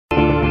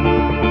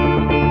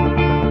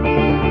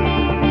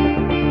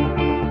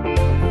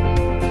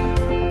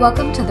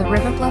Welcome to the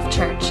River Bluff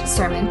Church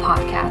Sermon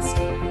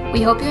Podcast.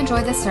 We hope you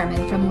enjoy this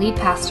sermon from lead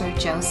pastor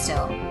Joe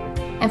Still.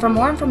 And for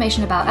more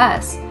information about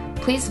us,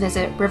 please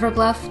visit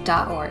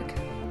riverbluff.org.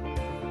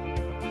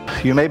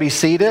 You may be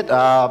seated.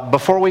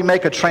 Before we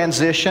make a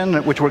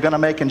transition, which we're going to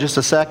make in just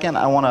a second,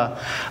 I want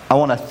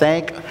to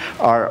thank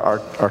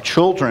our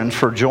children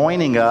for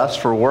joining us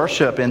for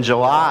worship in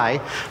July.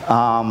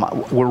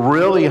 We're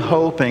really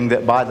hoping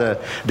that by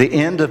the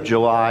end of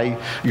July,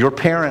 your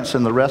parents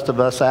and the rest of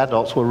us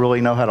adults will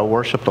really know how to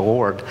worship the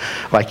Lord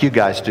like you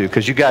guys do,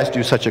 because you guys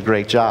do such a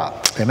great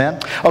job. Amen?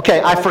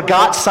 Okay, I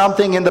forgot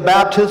something in the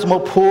baptismal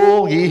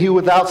pool. Ye who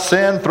without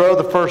sin throw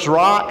the first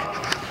rock.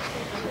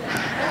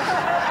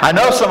 I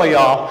know some of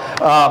y'all.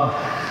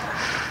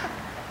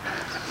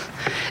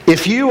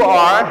 If you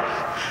are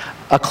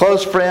a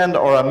close friend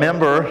or a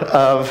member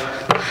of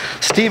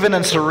Stephen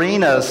and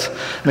Serena's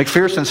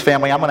McPherson's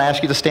family, I'm going to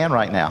ask you to stand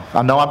right now.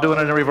 I know I'm doing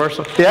it in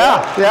reversal.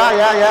 Yeah.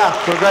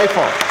 We're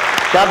grateful.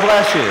 God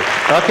bless you.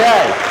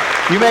 Okay.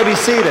 You may be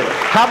seated.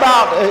 How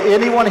about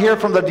anyone here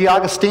from the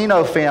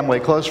D'Agostino family,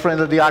 close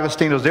friend of the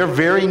D'Agostinos? They're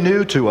very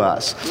new to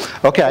us.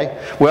 Okay.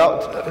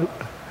 Well,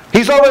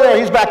 he's over there.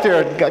 He's back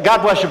there.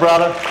 God bless you,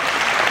 brother.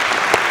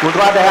 We're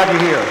glad to have you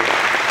here.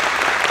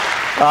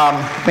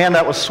 Man,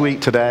 that was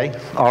sweet today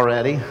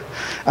already.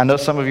 I know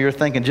some of you are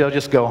thinking, Joe,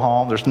 just go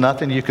home. There's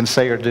nothing you can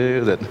say or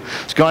do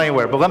that's going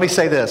anywhere. But let me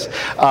say this.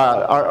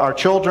 Our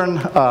children,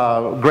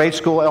 grade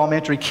school,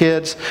 elementary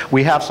kids,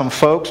 we have some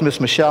folks, Miss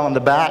Michelle in the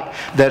back,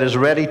 that is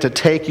ready to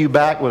take you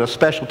back with a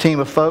special team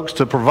of folks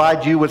to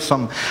provide you with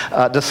some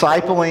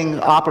discipling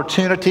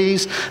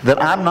opportunities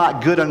that I'm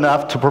not good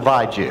enough to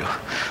provide you.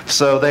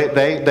 So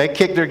they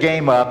kick their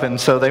game up, and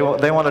so they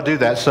want to do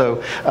that.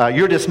 So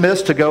you're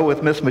dismissed to go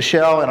with Miss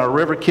Michelle and our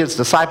River Kids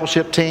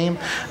discipleship team.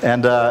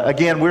 And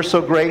again, we're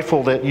so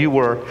grateful that you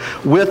were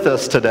with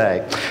us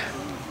today.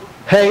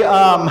 Hey,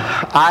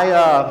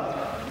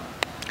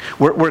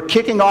 we're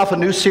kicking off a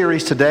new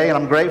series today, and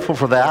I'm grateful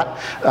for that.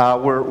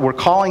 We're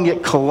calling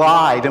it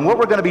Collide, and what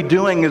we're going to be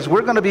doing is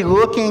we're going to be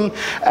looking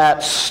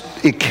at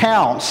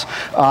encounters,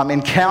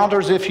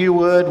 if you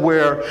would,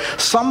 where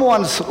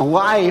someone's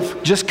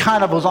life just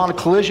kind of was on a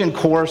collision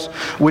course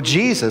with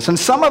Jesus. And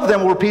some of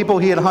them were people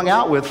he had hung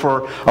out with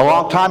for a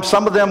long time.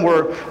 Some of them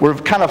were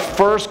kind of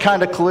first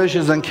kind of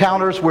collisions,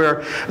 encounters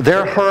where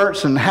their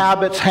hurts and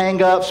habits,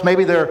 hang-ups,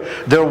 maybe their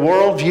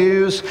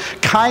worldviews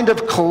kind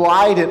of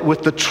collided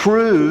with the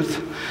truth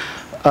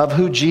of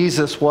who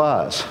Jesus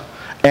was.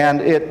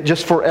 And it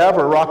just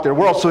forever rocked their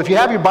world. So if you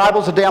have your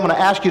Bibles today, I'm going to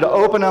ask you to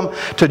open them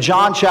to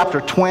John chapter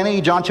 20.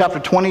 John chapter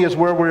 20 is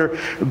where we're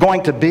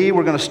going to be.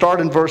 We're going to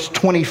start in verse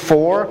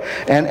 24.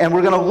 And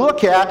we're going to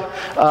look at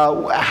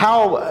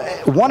how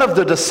one of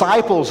the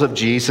disciples of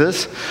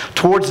Jesus,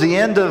 towards the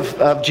end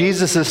of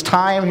Jesus'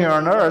 time here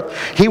on earth,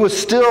 he was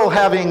still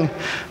having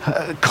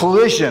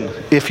collision,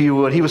 if you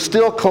would. He was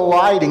still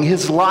colliding.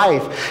 His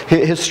life,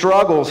 his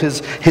struggles,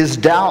 his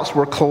doubts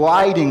were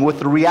colliding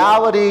with the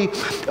reality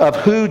of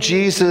who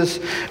Jesus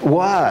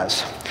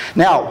was.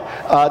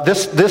 Now,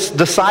 this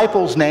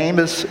disciple's name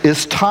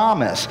is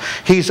Thomas.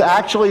 He's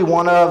actually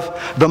one of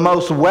the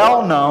most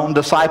well-known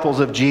disciples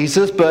of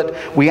Jesus, but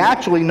we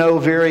actually know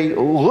very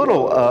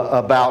little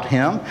about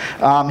him.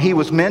 He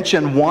was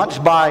mentioned once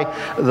by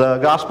the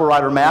gospel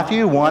writer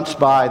Matthew, once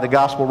by the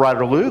gospel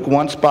writer Luke,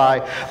 once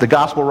by the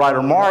gospel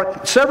writer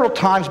Mark, several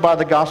times by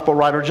the gospel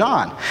writer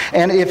John.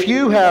 And if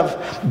you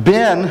have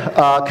been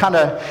kind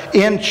of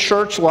in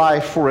church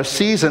life for a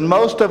season,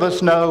 most of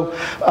us know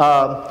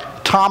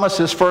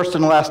Thomas's first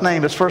and last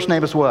name. His first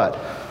name is what?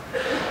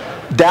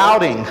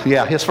 Doubting.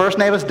 Yeah, his first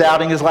name is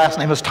Doubting. His last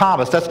name is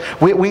Thomas.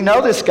 We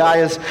know this guy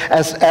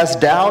as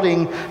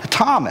Doubting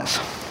Thomas.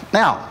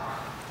 Now,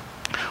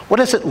 what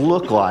does it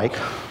look like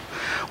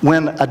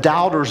when a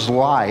doubter's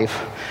life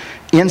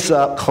ends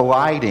up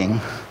colliding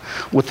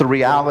with the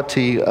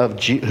reality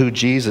of who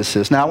Jesus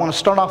is? Now, I want to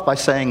start off by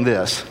saying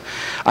this.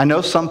 I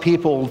know some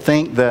people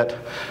think that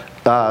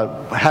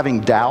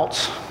having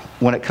doubts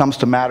when it comes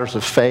to matters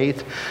of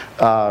faith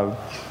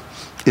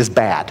is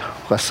bad.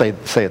 Let's say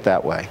it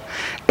that way.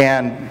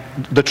 And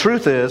the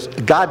truth is,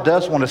 God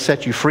does want to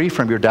set you free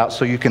from your doubts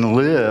so you can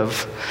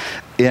live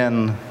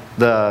in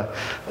the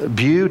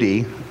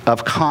beauty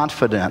of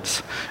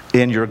confidence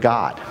in your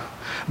God.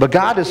 But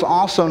God is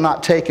also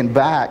not taken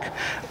back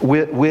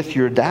with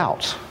your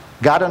doubts.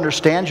 God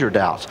understands your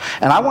doubts.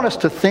 And I want us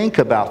to think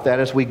about that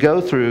as we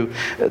go through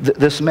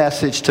this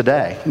message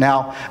today.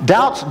 Now,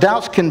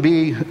 doubts can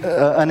be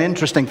an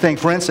interesting thing.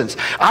 For instance,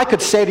 I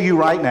could say to you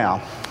right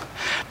now,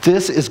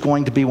 this is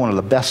going to be one of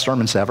the best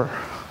sermons ever.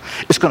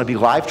 It's going to be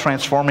life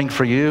transforming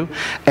for you.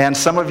 And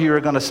some of you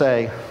are going to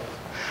say,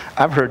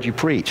 I've heard you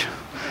preach.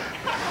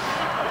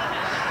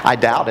 I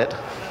doubt it.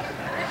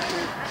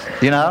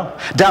 You know,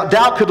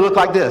 doubt could look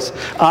like this.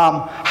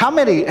 How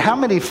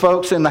many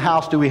folks in the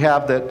house do we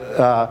have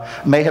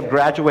that may have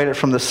graduated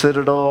from the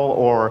Citadel,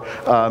 or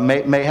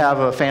may have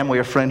a family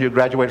or friend who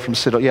graduated from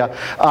Citadel?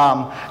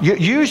 Yeah.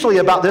 Usually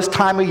about this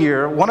time of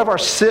year, one of our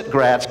CIT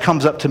grads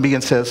comes up to me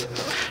and says,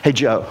 "Hey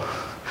Joe,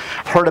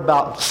 heard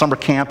about summer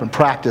camp and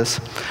practice.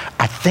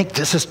 I think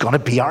this is going to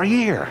be our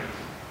year.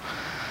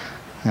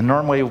 And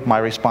normally my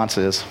response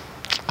is,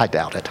 I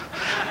doubt it.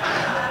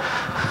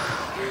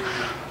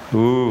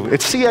 Ooh,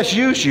 it's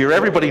CSU's year.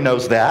 Everybody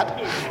knows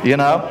that, you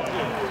know.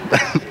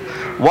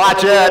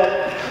 Watch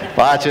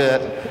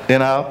it, you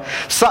know.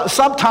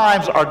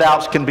 Sometimes our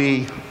doubts can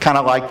be kind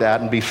of like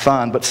that and be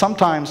fun, but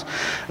sometimes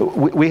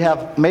we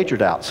have major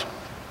doubts.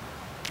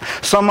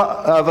 Some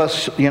of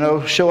us, you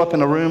know, show up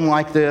in a room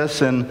like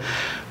this and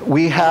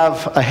we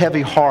have a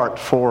heavy heart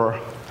for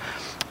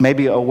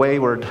maybe a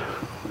wayward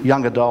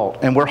young adult.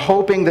 And we're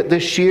hoping that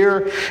this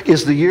year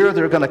is the year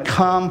they're going to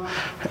come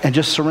and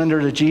just surrender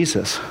to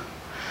Jesus.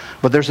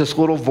 But there's this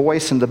little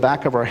voice in the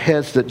back of our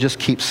heads that just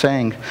keeps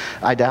saying,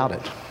 I doubt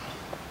it.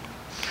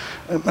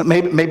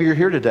 Maybe you're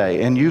here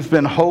today and you've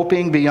been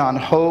hoping beyond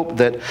hope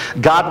that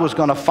God was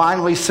going to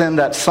finally send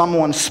that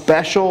someone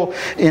special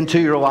into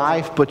your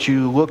life, but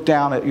you look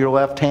down at your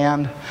left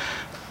hand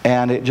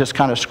and it just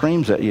kind of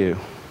screams at you.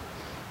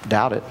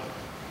 Doubt it.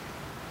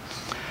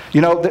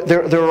 You know,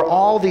 there are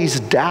all these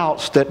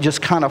doubts that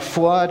just kind of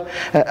flood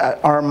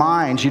our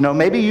minds. You know,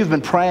 maybe you've been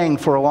praying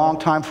for a long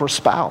time for a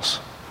spouse,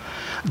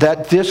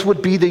 that this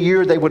would be the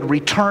year they would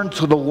return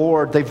to the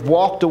Lord. They've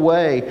walked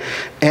away,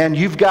 and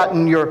you've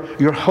gotten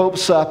your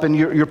hopes up, and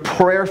you're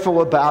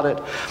prayerful about it,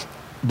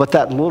 but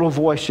that little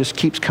voice just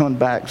keeps coming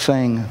back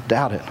saying,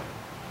 doubt it.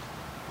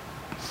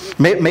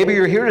 Maybe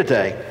you're here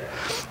today,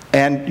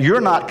 and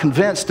you're not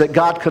convinced that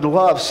God could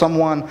love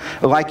someone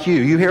like you.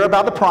 You hear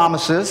about the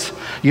promises.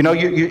 You know,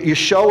 you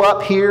show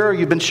up here.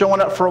 You've been showing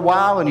up for a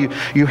while, and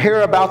you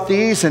hear about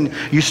these, and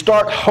you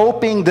start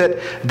hoping that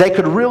they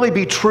could really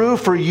be true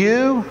for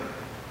you.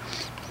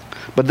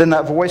 But then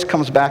that voice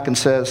comes back and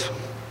says,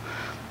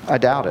 I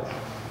doubt it.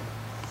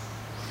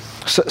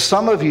 So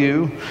some of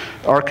you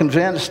are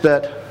convinced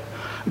that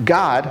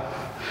God,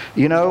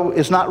 you know,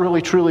 is not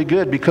really truly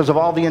good because of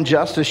all the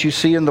injustice you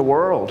see in the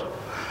world.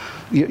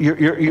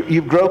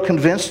 You grow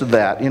convinced of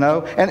that, you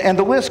know. And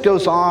the list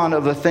goes on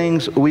of the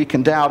things we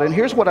can doubt. And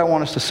here's what I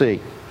want us to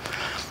see.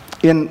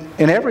 In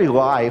every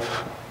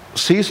life,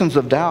 seasons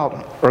of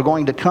doubt are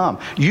going to come.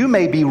 You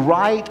may be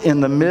right in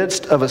the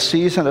midst of a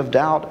season of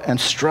doubt and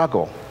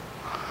struggle.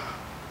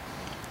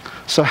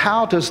 So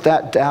how does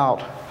that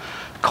doubt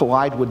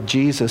collide with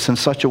Jesus in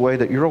such a way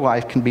that your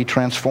life can be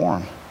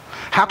transformed?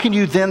 How can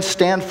you then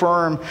stand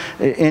firm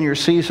in your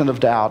season of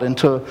doubt? And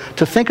to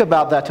think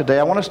about that today,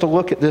 I want us to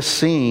look at this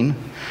scene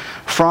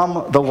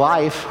from the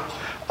life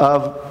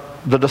of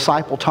the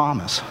disciple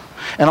Thomas.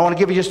 And I want to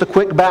give you just a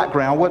quick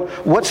background.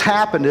 What's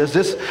happened is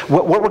this,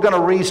 what we're going to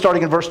read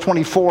starting in verse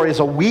 24 is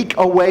a week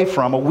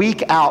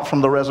out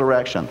from the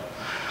resurrection.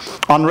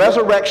 On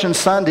Resurrection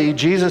Sunday,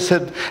 Jesus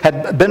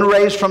had been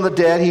raised from the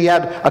dead. He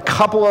had a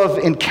couple of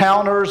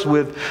encounters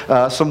with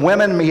some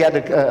women. He had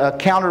an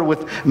encounter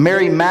with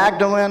Mary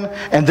Magdalene.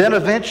 And then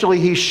eventually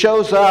he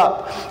shows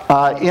up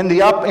in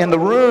the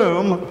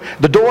room.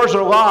 The doors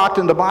are locked,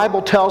 and the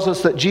Bible tells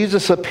us that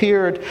Jesus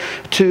appeared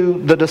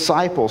to the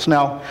disciples.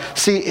 Now,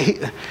 see,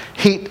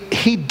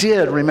 he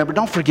did, remember,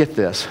 don't forget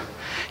this.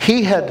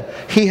 He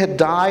had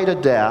died a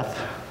death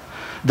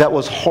that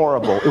was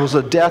horrible. It was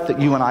a death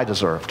that you and I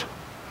deserved.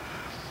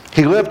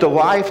 He lived a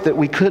life that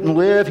we couldn't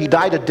live. He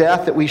died a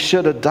death that we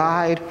should have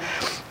died,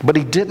 but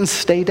he didn't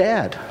stay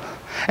dead.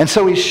 And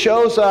so he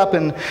shows up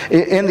in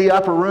the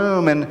upper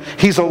room, and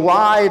he's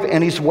alive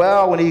and he's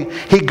well, and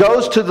he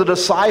goes to the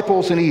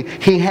disciples and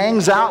he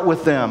hangs out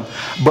with them.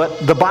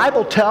 But the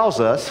Bible tells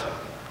us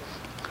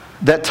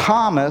that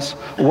Thomas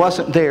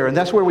wasn't there, and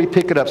that's where we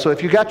pick it up. So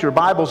if you got your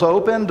Bibles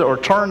opened or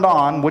turned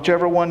on,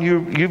 whichever one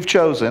you've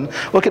chosen,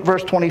 look at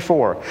verse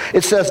 24.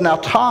 It says, now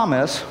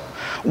Thomas,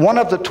 one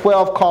of the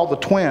 12 called the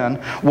twin,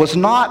 was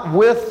not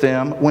with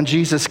them when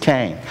Jesus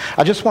came.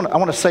 I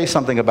want to say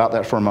something about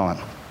that for a moment.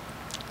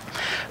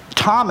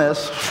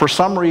 Thomas, for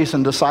some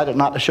reason, decided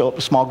not to show up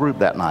to small group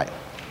that night.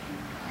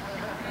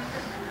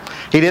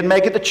 He didn't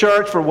make it to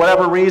church for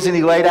whatever reason.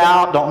 He laid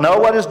out, don't know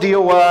what his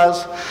deal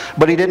was,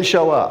 but he didn't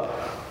show up.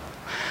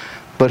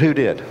 But who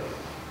did?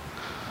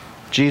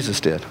 Jesus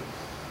did.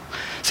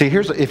 See,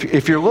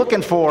 if you're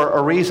looking for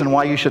a reason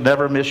why you should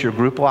never miss your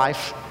group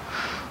life,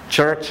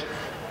 church,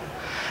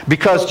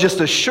 because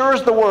just as sure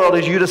as the world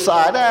as you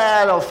decide,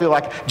 I don't feel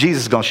like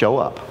Jesus is going to show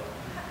up.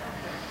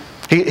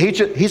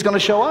 He's going to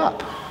show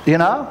up, you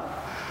know?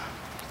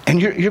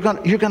 And you're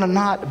going to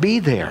not be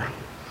there.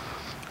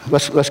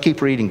 Let's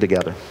keep reading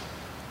together.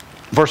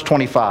 Verse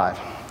 25.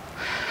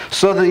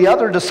 So the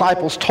other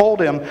disciples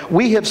told him,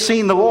 we have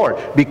seen the Lord,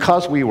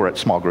 because we were at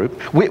small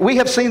group. We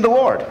have seen the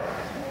Lord.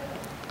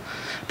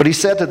 But he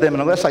said to them,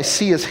 unless I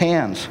see his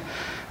hands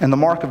and the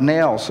mark of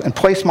nails, and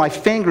place my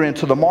finger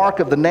into the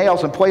mark of the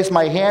nails, and place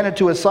my hand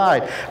into his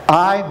side,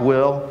 I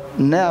will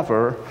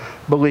never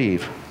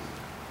believe.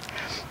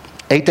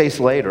 8 days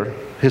later,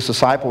 his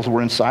disciples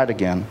were inside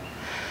again,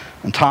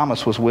 and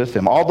Thomas was with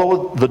them.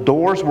 Although the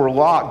doors were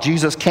locked,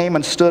 Jesus came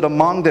and stood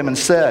among them and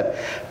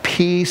said,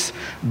 peace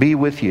be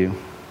with you.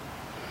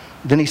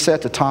 Then he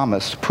said to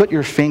Thomas, put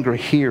your finger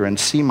here and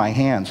see my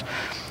hands.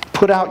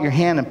 put out your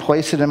hand and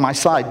place it in my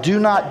side. Do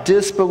not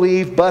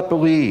disbelieve, but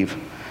believe."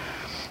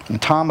 And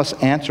Thomas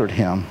answered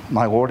him,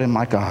 "My Lord and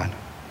my God."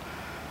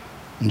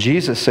 And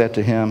Jesus said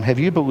to him, "Have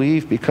you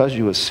believed because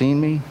you have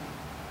seen me?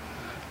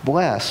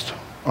 Blessed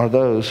are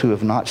those who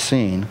have not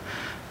seen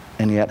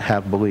and yet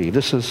have believed."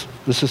 This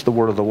is the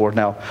word of the Lord.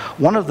 Now,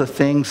 one of the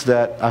things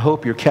that I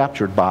hope you're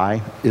captured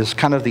by is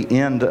kind of the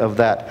end of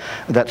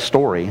that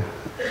story,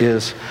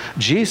 is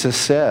Jesus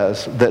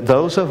says that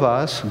those of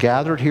us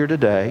gathered here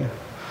today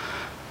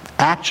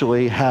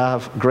actually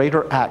have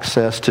greater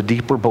access to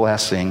deeper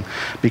blessing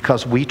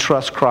because we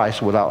trust Christ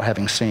without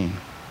having seen.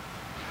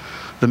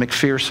 The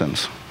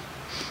McPhersons,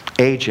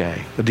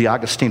 AJ, the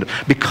D'Agostino,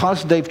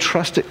 because they've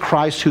trusted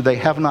Christ who they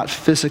have not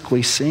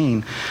physically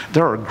seen,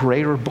 there are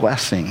greater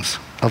blessings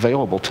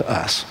available to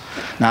us.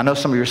 Now, I know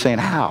some of you are saying,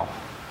 "How?"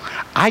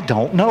 I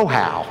don't know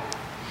how.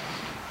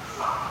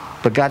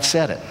 But God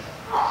said it,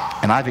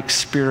 and I've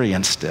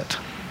experienced it,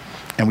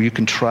 and you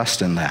can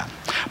trust in that.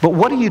 But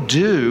what do you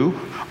do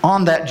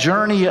on that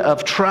journey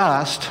of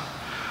trust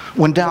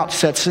when doubt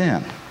sets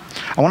in?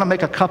 I want to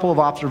make a couple of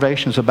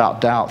observations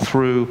about doubt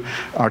through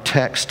our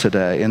text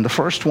today. And the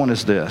first one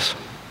is this: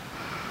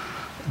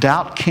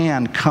 doubt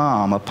can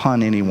come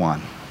upon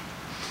anyone.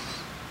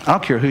 I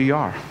don't care who you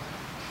are.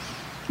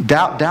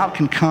 Doubt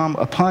can come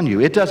upon you.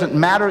 It doesn't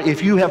matter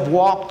if you have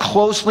walked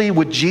closely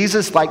with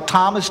Jesus like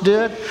Thomas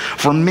did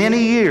for many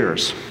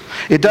years.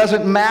 It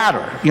doesn't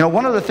matter. You know,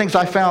 one of the things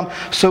I found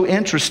so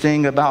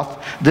interesting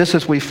about this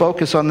as we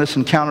focus on this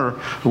encounter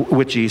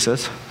with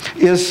Jesus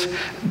is,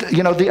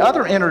 you know, the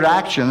other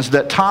interactions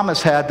that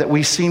Thomas had that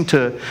we seem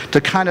to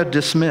kind of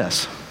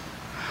dismiss.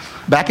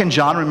 Back in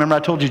John, remember I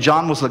told you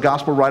John was the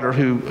gospel writer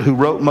who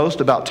wrote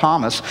most about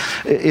Thomas.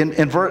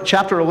 In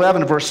chapter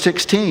 11, verse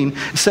 16,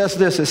 it says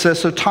this. It says,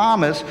 "So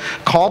Thomas,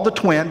 called the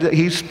twin,"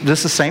 this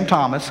is the same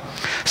Thomas,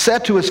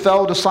 "said to his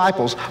fellow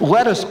disciples,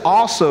 'Let us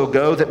also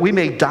go that we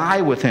may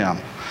die with him.'"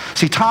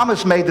 See,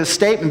 Thomas made this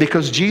statement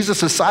because Jesus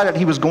decided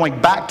he was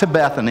going back to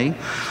Bethany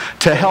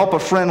to help a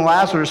friend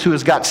Lazarus who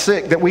has got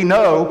sick, that we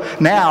know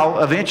now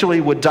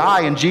eventually would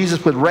die and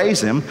Jesus would raise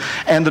him.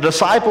 And the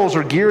disciples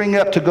are gearing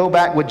up to go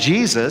back with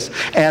Jesus,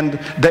 and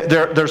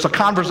there's a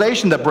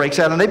conversation that breaks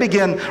out, and they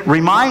begin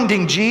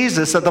reminding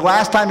Jesus that the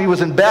last time he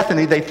was in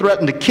Bethany, they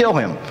threatened to kill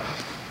him.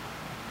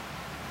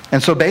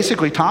 And so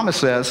basically Thomas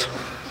says,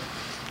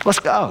 "Let's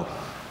go.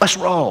 Let's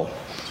roll.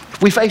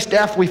 If we face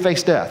death, we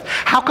face death."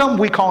 How come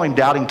we call him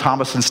Doubting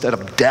Thomas instead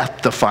of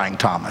Death-defying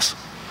Thomas?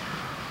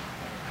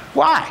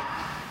 Why?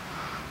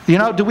 You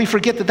know, do we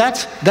forget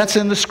that that's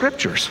in the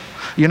scriptures?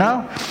 You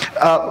know,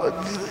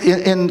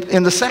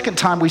 in the second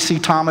time we see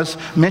Thomas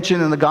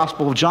mentioned in the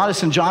Gospel of John,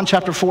 it's in John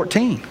chapter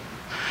 14.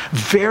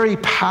 Very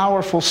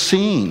powerful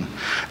scene.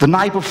 The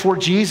night before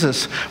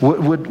Jesus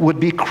would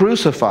be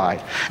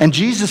crucified. And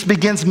Jesus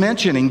begins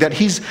mentioning that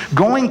he's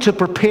going to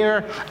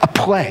prepare a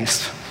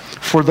place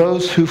for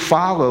those who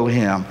follow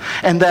him,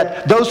 and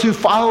that those who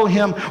follow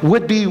him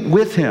would be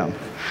with him.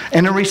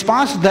 And in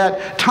response to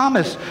that,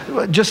 Thomas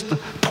just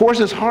pours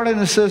his heart in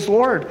and says,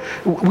 "Lord,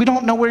 we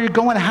don't know where you're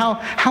going. How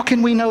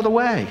can we know the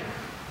way?"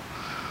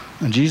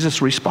 And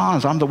Jesus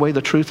responds, "I'm the way,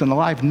 the truth, and the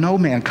life. No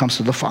man comes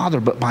to the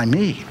Father but by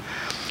me."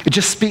 It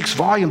just speaks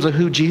volumes of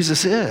who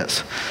Jesus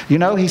is. You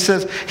know, he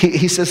says,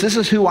 "This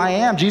is who I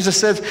am." Jesus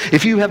says,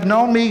 "If you have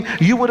known me,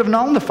 you would have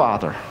known the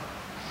Father."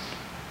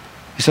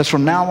 He says,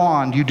 "From now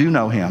on, you do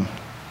know him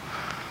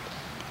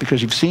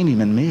because you've seen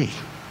him in me."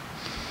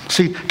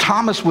 See,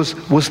 Thomas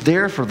was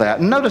there for that.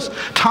 And notice,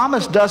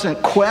 Thomas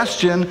doesn't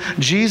question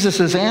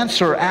Jesus'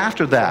 answer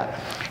after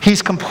that.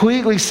 He's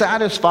completely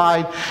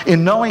satisfied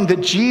in knowing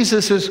that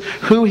Jesus is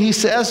who he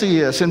says he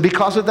is. And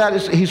because of that,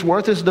 he's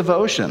worth his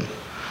devotion.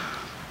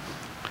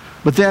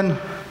 But then,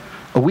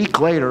 a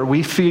week later,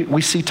 we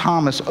see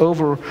Thomas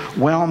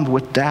overwhelmed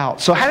with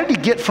doubt. So how did he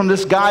get from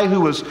this guy who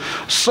was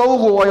so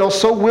loyal,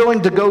 so willing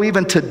to go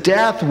even to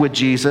death with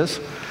Jesus,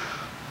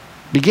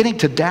 beginning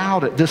to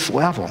doubt at this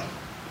level?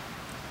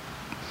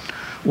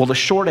 Well, the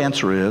short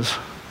answer is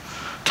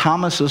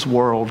Thomas's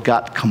world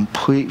got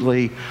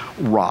completely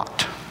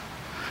rocked.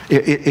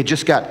 It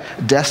just got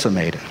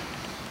decimated.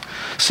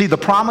 See, the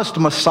promised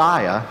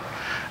Messiah,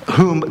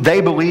 whom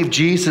they believed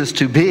Jesus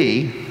to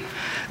be,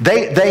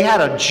 They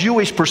had a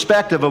Jewish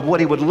perspective of what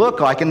he would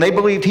look like, and they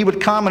believed he would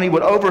come and he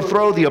would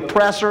overthrow the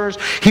oppressors.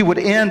 He would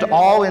end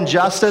all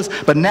injustice,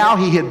 but now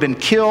he had been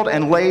killed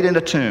and laid in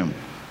a tomb.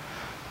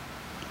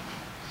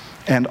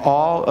 And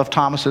all of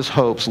Thomas's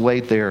hopes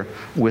laid there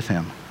with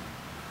him.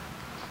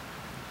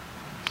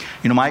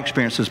 You know, my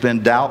experience has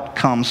been doubt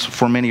comes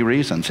for many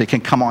reasons. It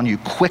can come on you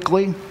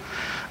quickly.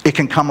 It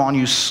can come on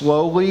you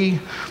slowly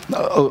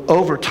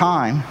over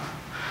time.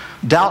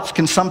 Doubts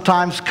can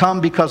sometimes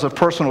come because of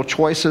personal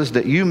choices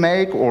that you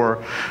make or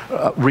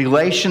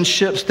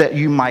relationships that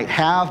you might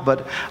have.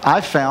 But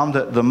I've found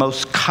that the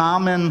most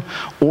common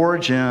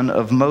origin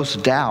of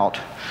most doubt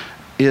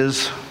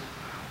is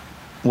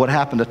what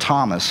happened to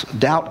Thomas.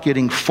 Doubt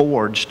getting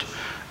forged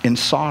in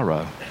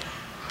sorrow.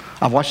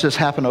 I've watched this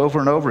happen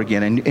over and over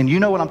again. And you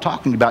know what I'm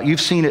talking about.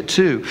 You've seen it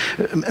too.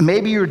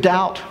 Maybe your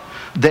doubt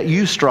that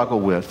you struggle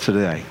with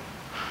today.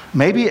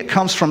 Maybe it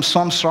comes from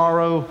some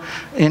sorrow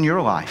in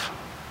your life.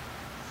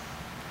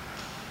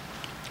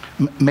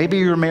 Maybe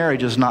your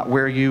marriage is not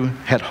where you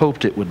had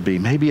hoped it would be.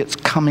 Maybe it's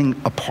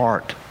coming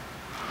apart.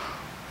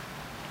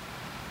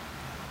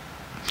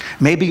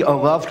 Maybe a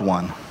loved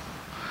one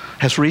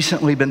has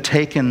recently been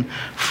taken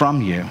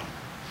from you,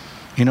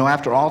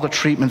 after all the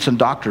treatments and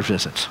doctor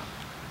visits.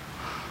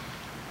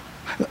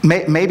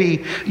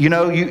 Maybe,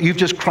 you've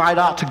just cried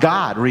out to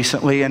God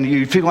recently and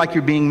you feel like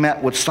you're being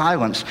met with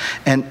silence,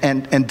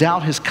 and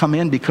doubt has come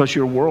in because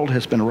your world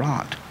has been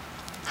rocked.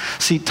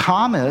 See,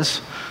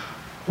 Thomas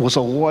was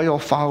a loyal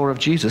follower of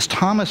Jesus.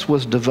 Thomas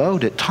was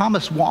devoted.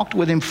 Thomas walked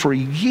with him for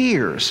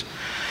years.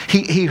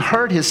 He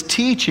heard his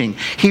teaching.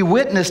 He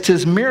witnessed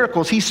his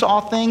miracles. He saw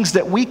things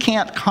that we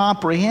can't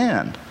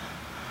comprehend.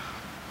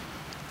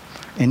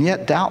 And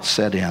yet doubt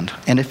set in.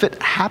 And if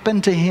it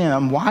happened to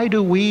him, why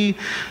do we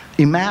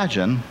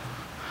imagine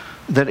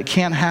that it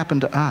can't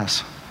happen to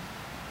us?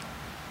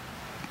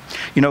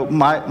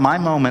 My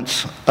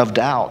moments of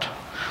doubt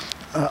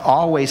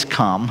always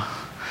come,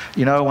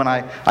 when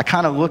I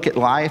kind of look at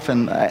life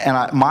and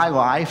my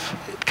life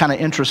kind of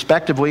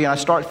introspectively, and I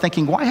start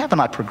thinking, why haven't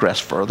I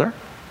progressed further?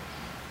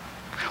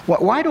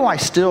 Why do I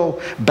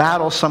still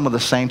battle some of the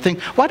same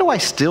things? Why do I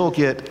still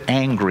get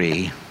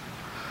angry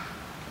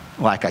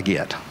like I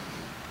get?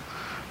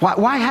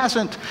 Why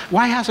hasn't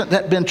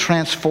that been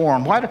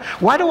transformed? Why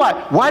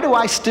do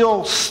I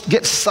still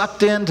get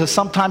sucked into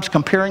sometimes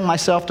comparing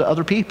myself to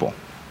other people?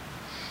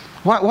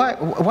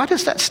 Why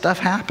does that stuff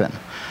happen?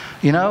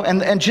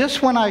 And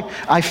just when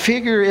I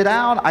figure it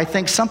out, I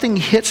think something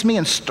hits me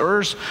and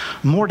stirs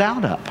more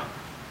doubt up.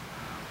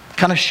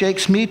 Kind of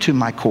shakes me to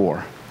my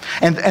core.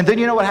 And then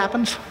you know what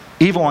happens?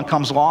 Evil one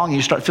comes along and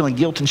you start feeling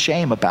guilt and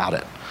shame about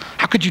it.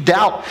 How could you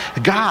doubt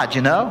God,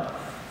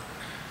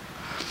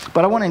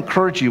 But I want to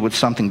encourage you with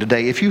something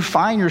today. If you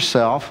find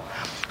yourself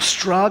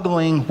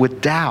struggling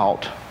with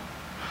doubt,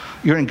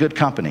 you're in good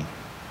company.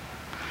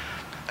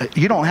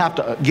 You don't have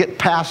to get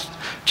past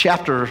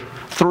chapter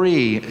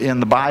 3 in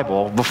the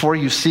Bible before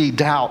you see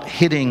doubt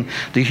hitting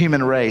the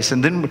human race.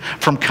 And then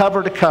from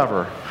cover to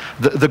cover,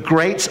 the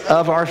greats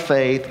of our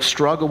faith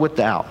struggle with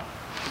doubt.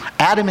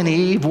 Adam and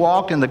Eve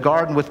walked in the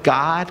garden with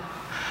God,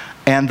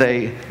 and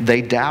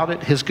they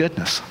doubted his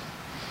goodness.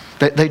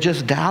 They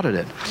just doubted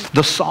it.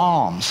 The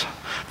Psalms,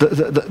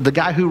 the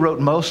guy who wrote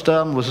most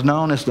of them was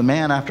known as the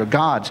man after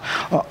God's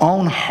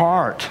own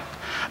heart.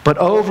 But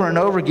over and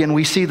over again,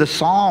 we see the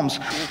Psalms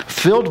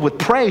filled with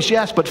praise,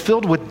 yes, but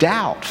filled with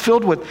doubt,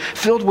 filled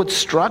with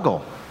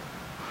struggle.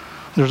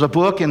 There's a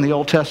book in the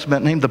Old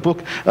Testament named the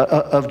Book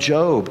of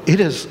Job.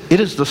 It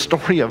is the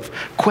story of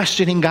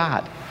questioning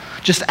God,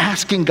 just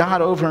asking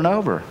God over and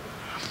over.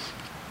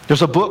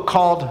 There's a book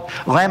called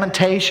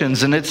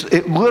Lamentations, and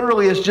it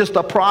literally is just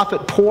a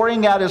prophet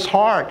pouring out his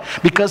heart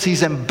because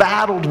he's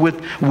embattled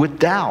with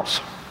doubts.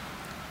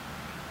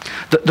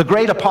 The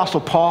great Apostle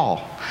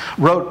Paul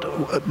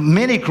wrote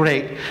many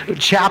great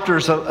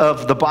chapters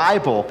of the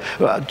Bible.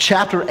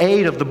 Chapter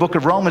 8 of the book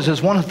of Romans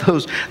is one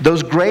of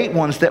those great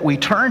ones that we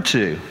turn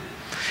to.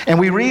 And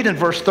we read in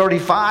verse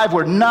 35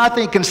 where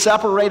nothing can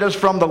separate us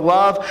from the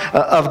love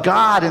of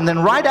God. And then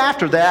right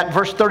after that,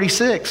 verse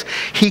 36,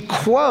 he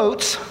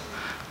quotes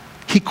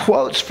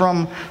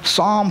from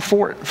Psalm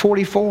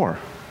 44.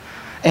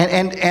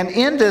 And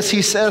in this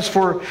he says,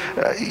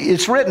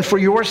 it's written, for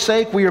your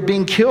sake we are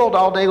being killed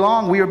all day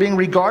long. We are being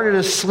regarded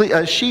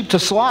as sheep to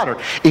slaughter.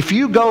 If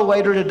you go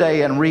later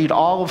today and read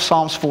all of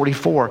Psalms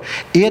 44,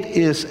 it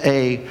is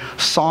a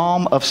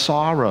psalm of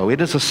sorrow.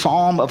 It is a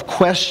psalm of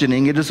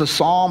questioning. It is a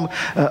psalm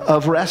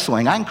of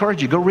wrestling. I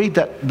encourage you, go read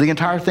the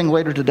entire thing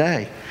later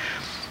today.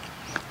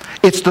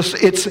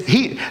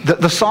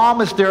 The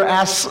psalmist there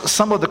asks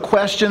some of the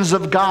questions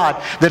of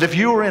God that if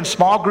you were in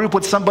small group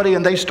with somebody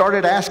and they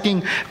started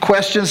asking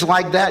questions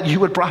like that, you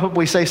would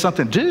probably say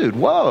something, dude,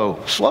 whoa,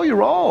 slow your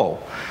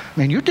roll. I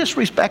mean, you're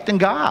disrespecting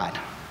God.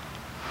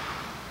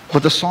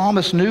 But the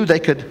psalmist knew they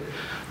could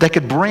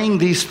bring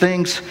these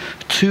things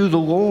to the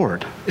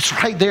Lord. It's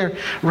right there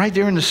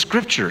in the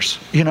scriptures,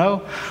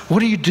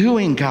 What are you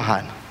doing,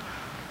 God?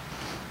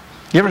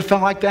 You ever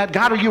felt like that?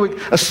 God, are you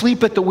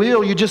asleep at the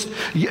wheel?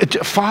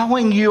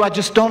 Following you, I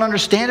just don't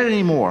understand it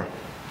anymore.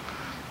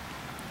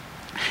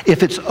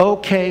 If it's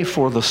okay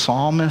for the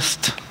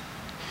psalmist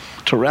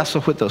to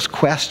wrestle with those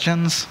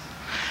questions,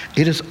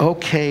 it is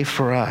okay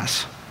for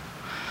us.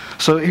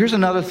 So here's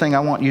another thing I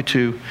want you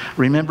to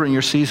remember in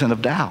your season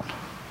of doubt.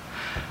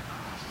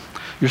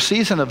 Your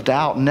season of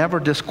doubt never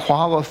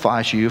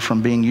disqualifies you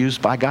from being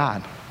used by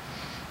God.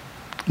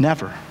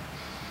 Never.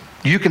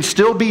 You can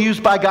still be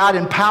used by God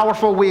in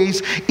powerful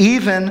ways,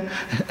 even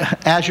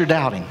as you're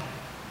doubting.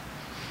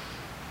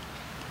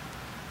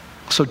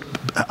 So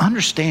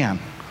understand,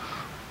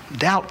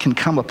 doubt can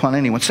come upon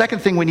anyone. Second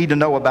thing we need to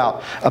know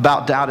about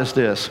doubt is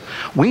this.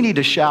 We need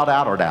to shout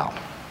out our doubt.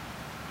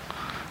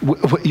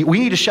 We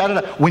need to shout it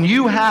out. When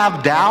you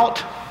have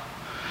doubt,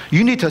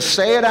 you need to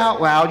say it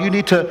out loud. You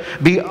need to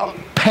be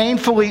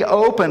painfully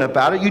open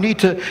about it. You need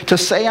to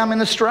say, I'm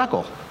in a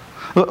struggle.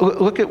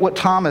 Look at what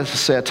Thomas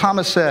said.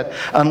 Thomas said,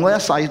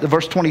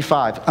 verse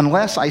 25,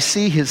 unless I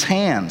see his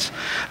hands,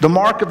 the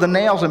mark of the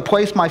nails, and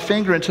place my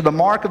finger into the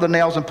mark of the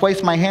nails and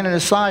place my hand in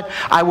his side,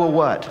 I will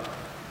what?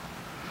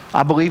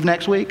 I believe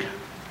next week?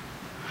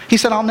 He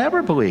said, I'll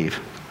never believe.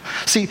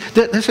 See,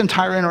 this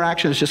entire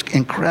interaction is just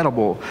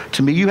incredible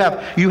to me. You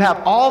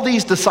have all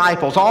these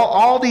disciples,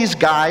 all these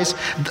guys.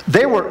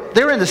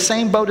 They're in the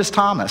same boat as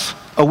Thomas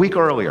a week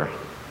earlier.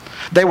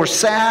 They were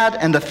sad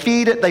and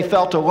defeated. They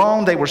felt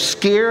alone. They were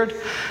scared.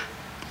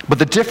 But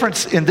the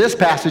difference in this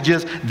passage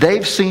is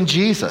they've seen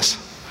Jesus.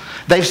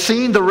 They've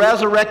seen the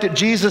resurrected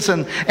Jesus,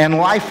 and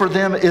life for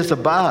them is a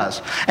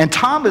buzz. And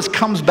Thomas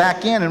comes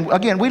back in, and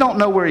again, we don't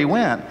know where he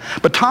went.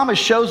 But Thomas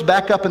shows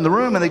back up in the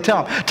room, and they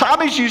tell him,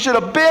 Thomas, you should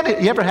have been here.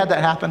 You ever had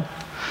that happen?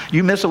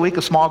 You miss a week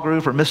of small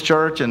group or miss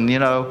church, and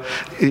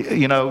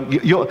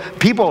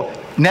people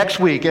next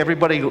week,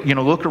 everybody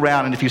look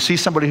around, and if you see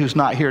somebody who's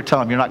not here, tell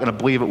them you're not going to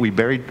believe it.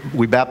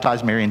 We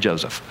baptized Mary and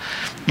Joseph.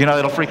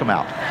 It'll freak them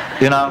out.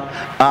 Tell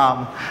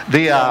them.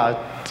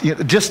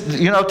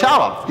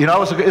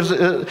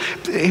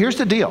 Here's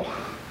the deal.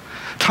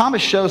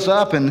 Thomas shows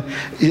up, and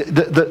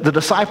the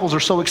disciples are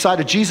so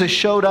excited. Jesus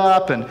showed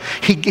up, and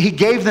he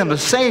gave them the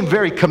same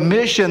very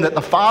commission that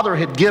the Father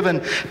had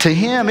given to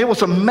him. It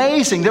was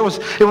amazing. It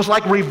was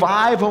like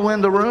revival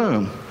in the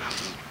room.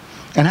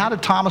 And how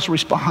did Thomas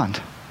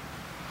respond?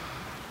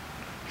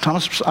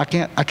 Thomas, I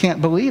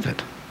can't believe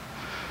it.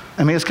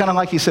 I mean, it's kind of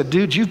like he said,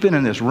 dude, you've been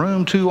in this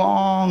room too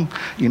long.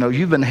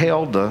 You've been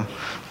held to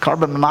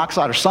carbon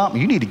monoxide or something.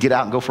 You need to get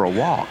out and go for a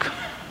walk.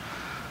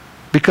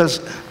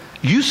 Because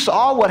you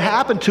saw what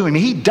happened to him.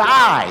 He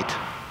died.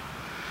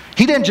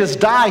 He didn't just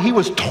die. He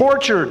was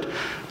tortured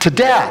to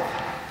death.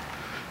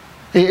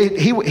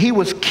 He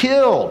was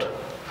killed.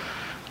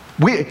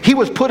 He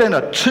was put in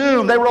a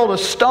tomb. They rolled a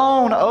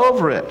stone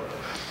over it.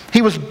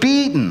 He was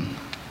beaten.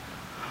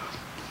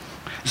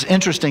 It's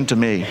interesting to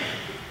me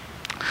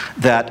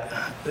that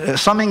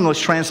some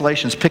English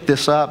translations pick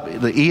this up.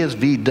 The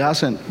ESV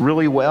doesn't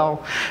really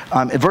well.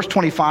 In verse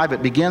 25,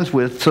 it begins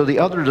with, so the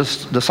other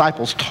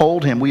disciples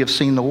told him, we have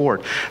seen the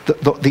Lord.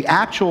 The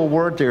actual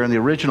word there in the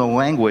original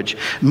language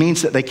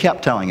means that they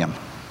kept telling him.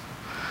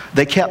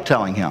 They kept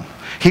telling him.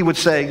 He would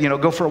say,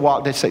 go for a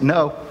walk. They'd say,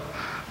 no,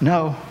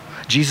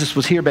 Jesus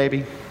was here,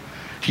 baby.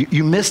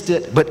 You missed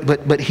it,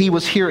 but he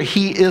was here.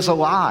 He is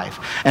alive.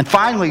 And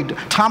finally,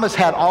 Thomas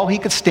had all he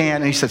could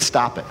stand, and he said,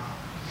 stop it.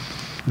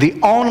 The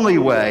only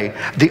way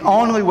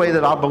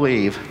that I'll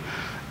believe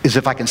is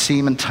if I can see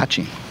him and touch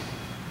him.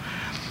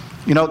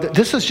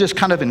 This is just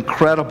kind of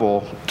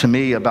incredible to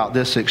me about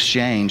this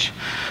exchange.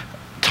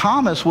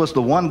 Thomas was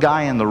the one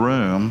guy in the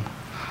room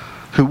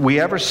who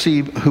we ever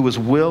see who was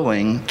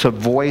willing to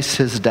voice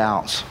his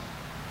doubts.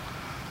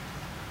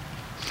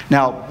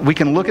 Now, we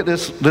can look at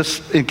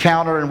this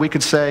encounter and we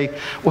could say,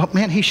 well,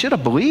 man, he should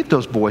have believed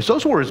those boys.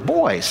 Those were his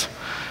boys.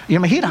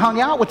 He'd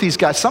hung out with these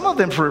guys, some of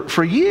them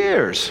for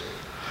years.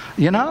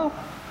 They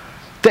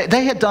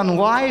had done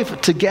life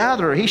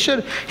together. He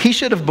should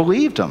have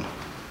believed them.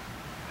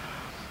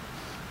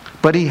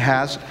 But he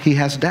has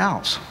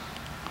doubts.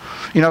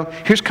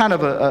 Here's kind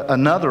of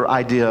another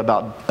idea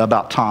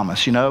about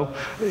Thomas.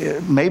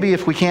 Maybe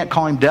if we can't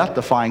call him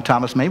death-defying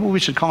Thomas, maybe we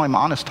should call him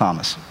honest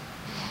Thomas.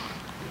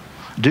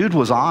 Dude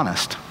was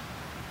honest.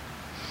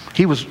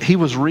 He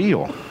was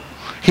real.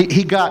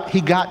 He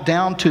got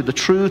down to the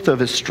truth of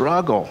his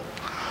struggle.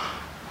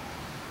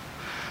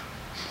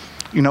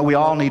 We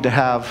all need to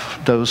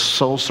have those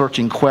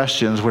soul-searching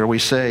questions where we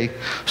say,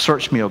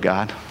 search me, O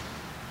God.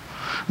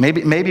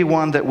 Maybe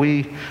one that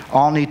we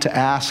all need to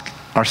ask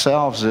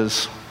ourselves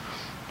is,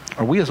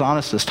 are we as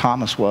honest as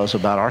Thomas was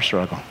about our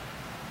struggle?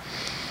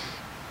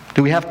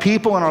 Do we have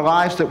people in our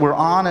lives that we're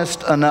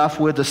honest enough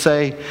with to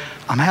say,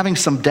 I'm having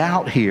some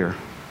doubt here?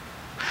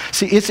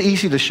 See, it's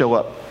easy to show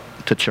up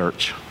to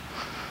church.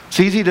 It's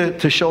easy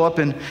to show up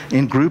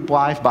in group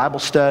life, Bible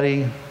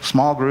study,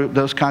 small group,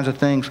 those kinds of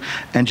things,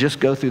 and just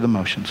go through the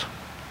motions.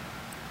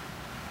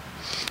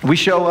 We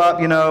show up,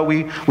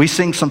 we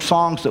sing some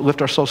songs that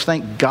lift our souls.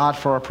 Thank God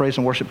for our praise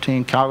and worship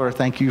team. Calgary,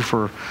 thank you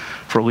for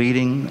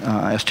leading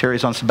as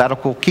Terry's on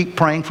sabbatical. Keep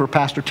praying for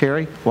Pastor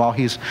Terry while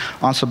he's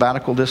on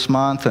sabbatical this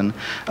month.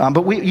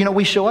 But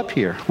we show up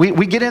here.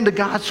 We get into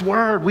God's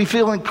Word. We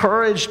feel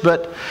encouraged,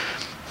 but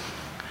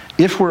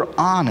if we're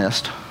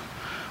honest,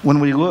 when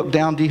we look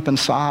down deep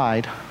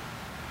inside,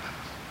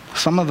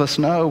 some of us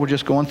know we're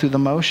just going through the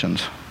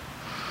motions.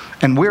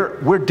 And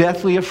we're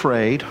deathly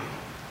afraid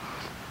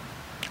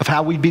of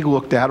how we'd be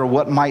looked at or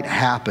what might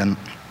happen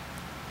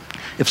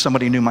if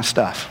somebody knew my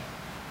stuff.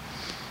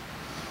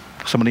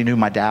 Somebody knew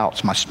my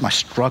doubts, my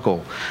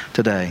struggle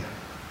today.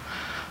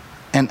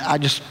 And I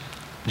just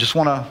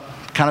want to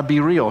kind of be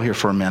real here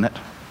for a minute.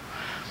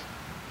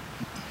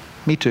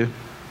 Me too.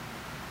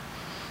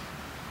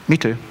 Me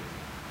too.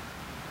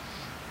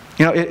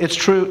 It's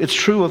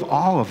true of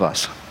all of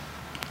us.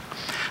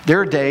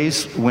 There are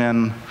days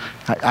when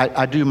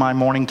I do my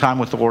morning time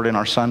with the Lord in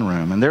our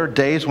sunroom, and there are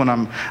days when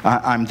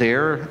I'm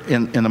there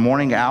in the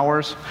morning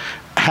hours,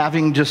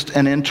 having just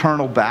an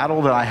internal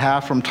battle that I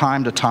have from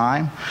time to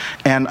time,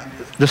 and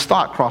this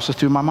thought crosses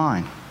through my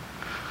mind.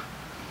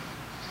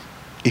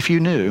 If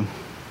you knew,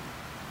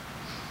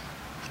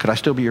 could I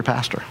still be your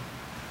pastor?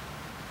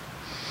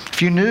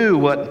 If you knew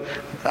what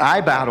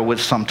I battle with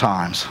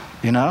sometimes,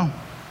 you know?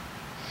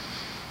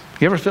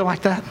 You ever feel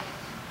like that?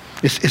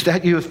 Is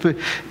that you?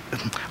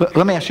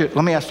 Let me ask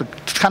the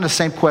kind of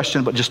same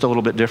question, but just a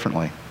little bit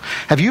differently.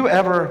 Have you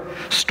ever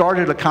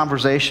started a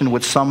conversation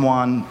with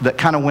someone that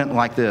kind of went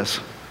like this?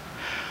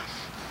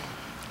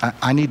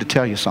 I need to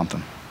tell you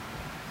something.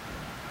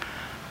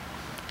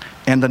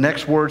 And the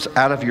next words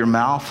out of your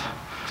mouth,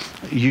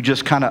 you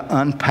just kind of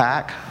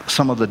unpack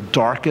some of the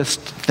darkest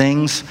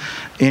things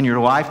in your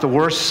life, the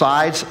worst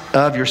sides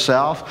of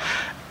yourself,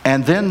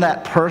 and then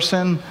that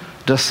person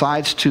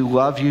decides to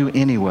love you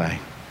anyway,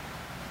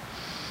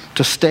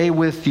 to stay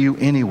with you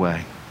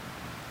anyway.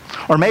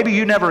 Or maybe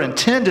you never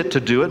intended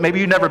to do it. Maybe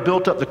you never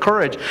built up the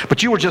courage,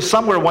 but you were just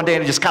somewhere one day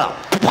and it just kind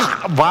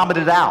of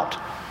vomited out.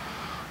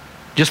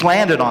 Just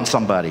landed on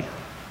somebody.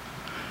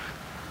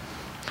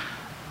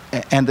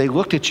 And they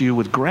looked at you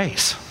with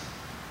grace.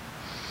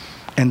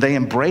 And they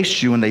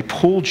embraced you and they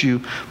pulled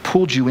you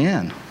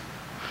in.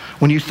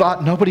 When you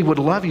thought nobody would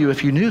love you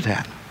if you knew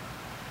that.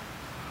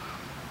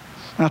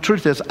 Now, the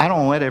truth is, I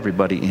don't let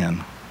everybody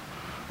in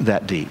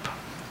that deep.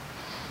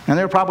 And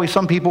there are probably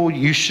some people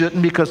you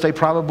shouldn't because they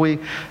probably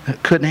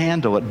couldn't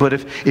handle it. But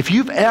if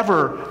you've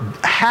ever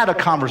had a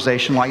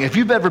conversation like, if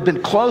you've ever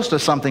been close to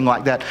something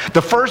like that,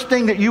 the first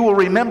thing that you will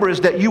remember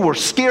is that you were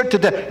scared to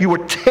death. You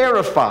were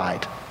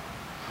terrified.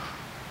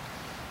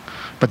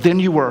 But then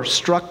you were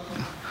struck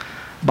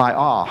by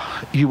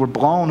awe. You were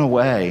blown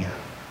away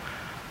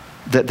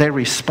that they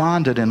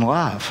responded in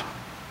love,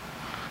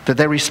 that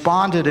they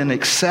responded in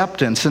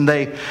acceptance, and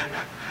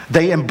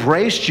they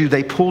embraced you,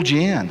 they pulled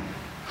you in.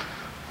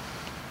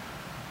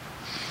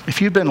 If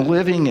you've been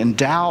living in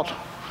doubt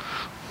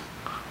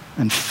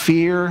and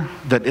fear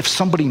that if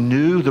somebody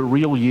knew the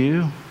real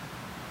you,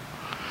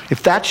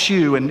 if that's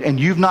you and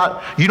you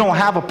don't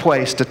have a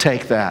place to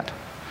take that,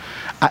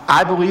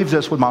 I believe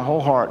this with my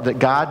whole heart, that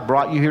God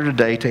brought you here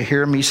today to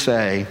hear me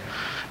say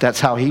that's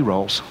how He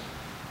rolls.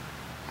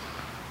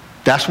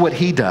 That's what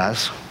He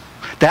does.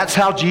 That's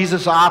how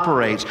Jesus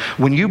operates.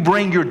 When you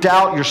bring your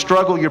doubt, your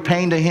struggle, your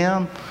pain to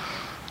Him,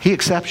 He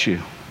accepts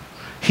you.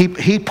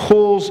 He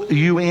pulls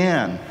you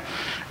in.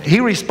 He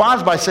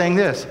responds by saying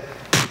this,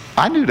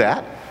 I knew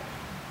that.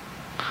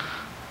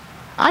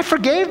 I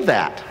forgave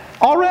that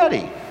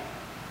already.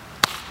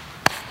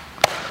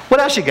 What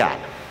else you got?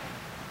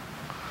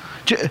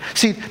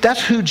 See,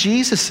 that's who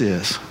Jesus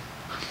is.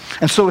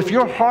 And so if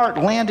your heart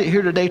landed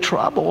here today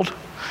troubled,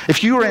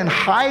 if you are in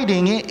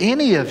hiding,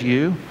 any of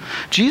you,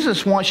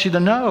 Jesus wants you to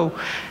know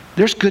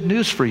there's good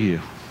news for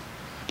you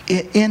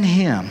in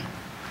Him.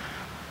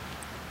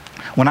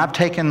 When I've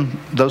taken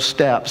those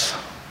steps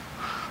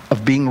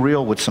of being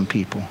real with some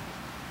people,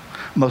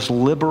 most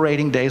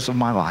liberating days of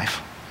my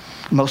life,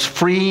 most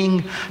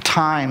freeing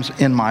times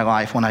in my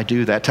life when I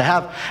do that, to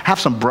have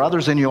some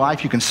brothers in your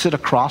life you can sit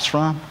across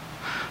from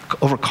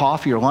over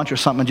coffee or lunch or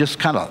something and just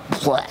kind of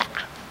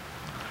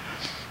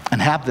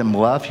and have them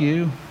love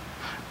you,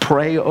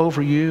 pray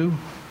over you,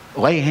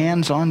 lay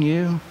hands on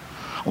you,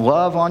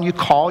 love on you,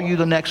 call you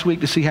the next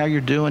week to see how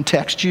you're doing,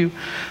 text you.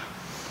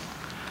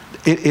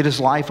 It is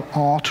life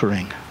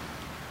altering.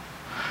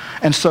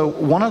 And so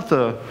one of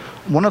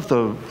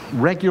the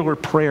regular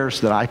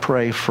prayers that I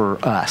pray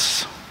for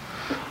us,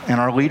 and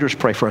our leaders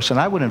pray for us, and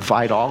I would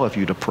invite all of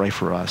you to pray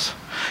for us,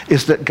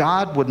 is that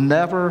God would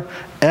never,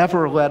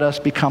 ever let us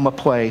become a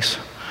place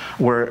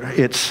where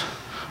it's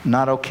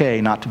not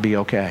okay not to be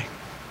okay.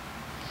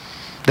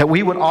 That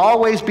we would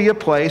always be a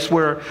place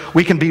where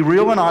we can be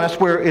real and honest,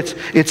 where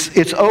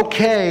it's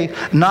okay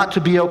not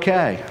to be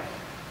okay.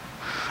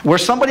 Where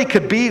somebody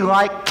could be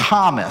like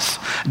Thomas,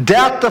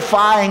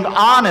 death-defying,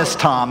 honest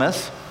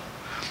Thomas,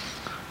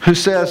 who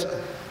says,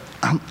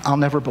 I'll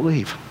never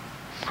believe.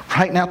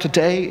 Right now,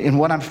 today, in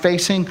what I'm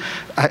facing,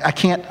 I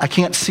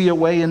can't see a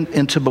way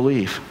into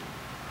belief.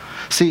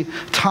 See,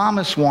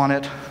 Thomas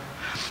wanted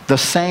the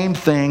same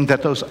thing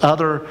that those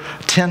other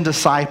 10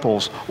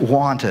 disciples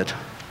wanted.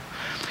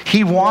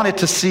 He wanted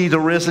to see the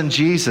risen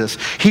Jesus.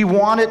 He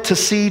wanted to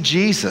see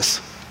Jesus.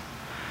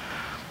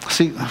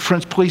 See,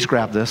 friends, please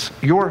grab this.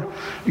 Your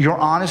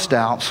honest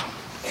doubts,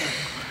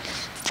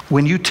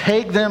 when you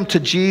take them to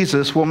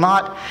Jesus, will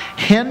not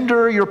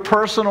hinder your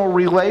personal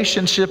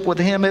relationship with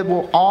Him. It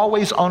will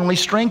always only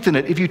strengthen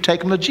it if you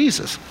take them to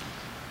Jesus.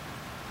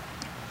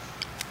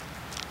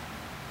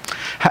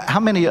 How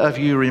many of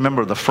you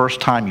remember the first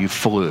time you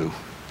flew?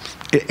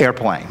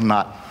 Airplane,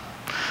 not...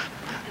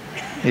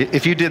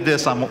 If you did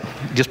this,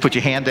 just put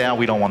your hand down.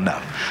 We don't want to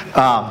know.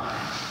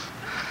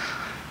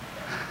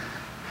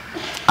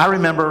 I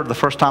remember the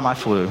first time I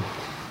flew.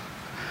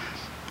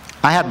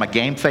 I had my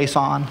game face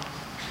on.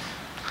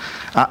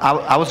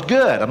 I was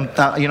good.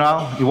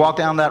 You walk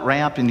down that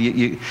ramp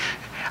and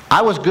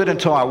I was good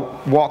until I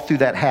walked through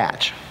that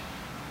hatch.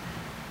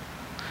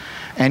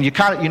 And you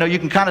kind of, you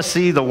can kind of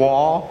see the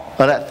wall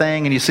of that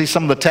thing, and you see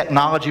some of the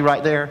technology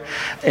right there.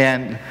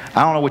 And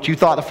I don't know what you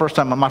thought the first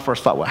time, but my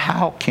first thought was,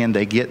 how can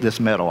they get this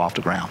metal off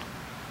the ground?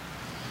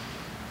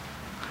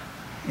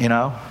 You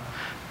know?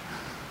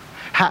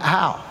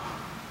 How?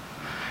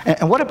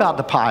 And what about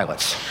the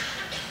pilots?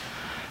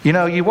 You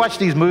know, you watch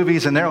these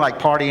movies and they're like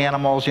party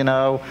animals, you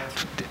know.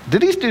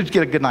 Did these dudes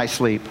get a good night's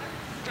sleep?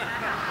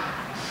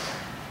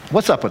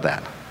 What's up with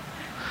that?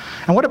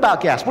 And what about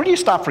gas? Where do you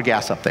stop for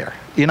gas up there?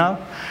 You know?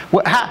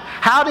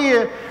 How do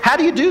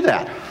you do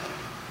that?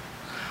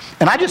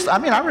 And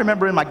I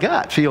remember in my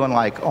gut feeling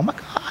like, oh my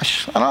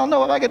gosh, I don't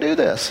know if I could do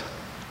this.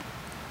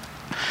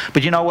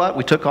 But you know what?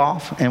 We took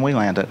off and we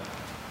landed.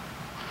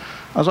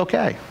 I was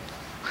okay.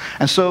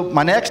 And so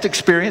my next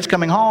experience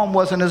coming home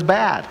wasn't as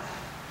bad.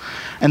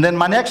 And then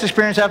my next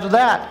experience after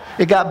that,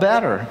 it got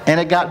better, and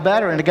it got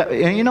better,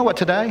 and you know what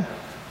today?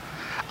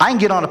 I can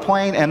get on a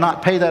plane and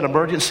not pay that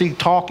emergency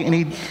talk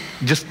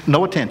just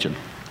no attention.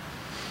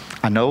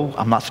 I know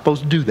I'm not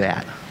supposed to do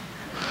that,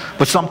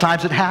 but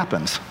sometimes it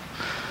happens.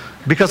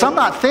 Because I'm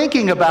not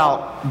thinking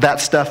about that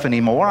stuff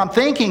anymore. I'm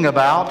thinking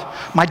about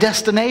my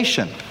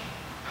destination.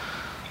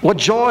 What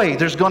joy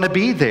there's going to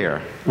be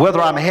there. Whether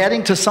I'm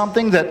heading to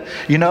something that,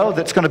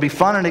 that's going to be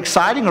fun and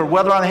exciting, or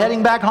whether I'm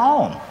heading back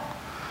home.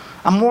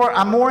 I'm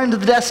more into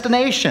the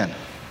destination,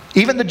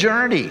 even the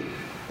journey,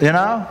 than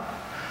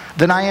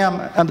I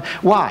am.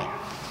 Why?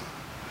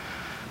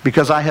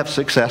 Because I have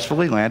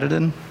successfully landed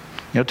and,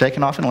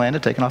 taken off and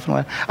landed.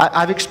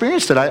 I've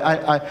experienced it.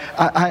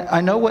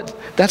 I know what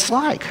that's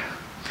like.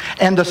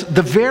 And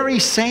the very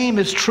same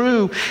is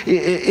true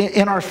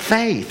in our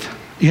faith.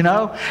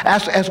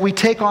 As we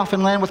take off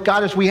and land with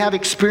God, as we have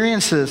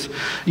experiences,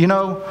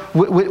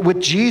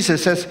 with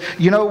Jesus, as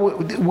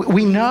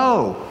we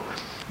know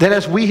that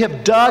as we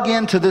have dug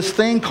into this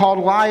thing called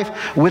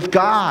life with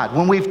God,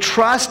 when we've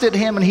trusted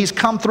Him and He's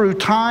come through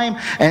time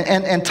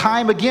and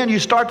time again, you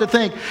start to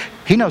think,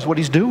 He knows what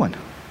He's doing.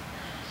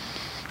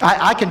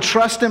 I can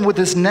trust Him with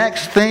this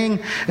next thing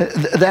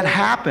that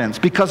happens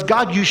because,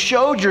 God, you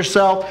showed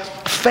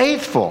yourself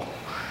faithful.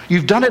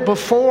 You've done it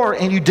before,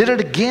 and you did it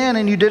again,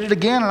 and you did it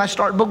again, and I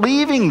start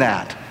believing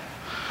that.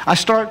 I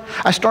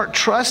start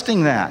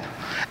trusting that.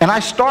 And I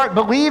start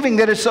believing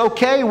that it's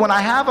okay when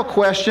I have a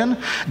question,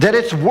 that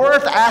it's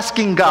worth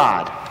asking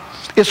God.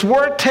 It's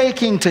worth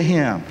taking to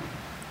Him.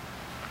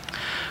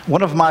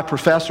 One of my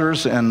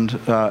professors and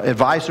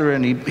advisor,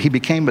 and he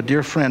became a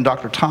dear friend,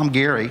 Dr. Tom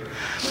Gary,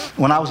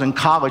 when I was in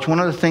college, one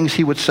of the things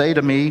he would say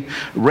to me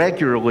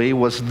regularly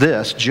was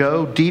this: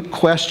 Joe, deep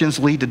questions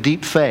lead to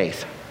deep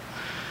faith.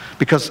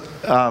 Because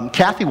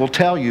Kathy will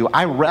tell you,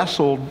 I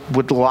wrestled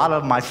with a lot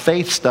of my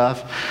faith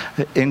stuff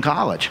in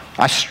college.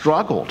 I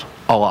struggled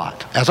a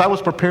lot as I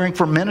was preparing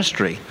for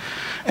ministry.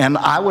 And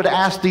I would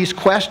ask these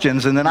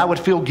questions, and then I would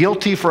feel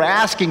guilty for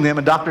asking them,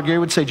 and Dr. Gary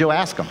would say, Joe,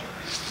 ask them.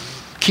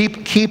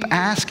 Keep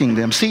asking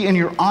them. See, in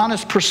your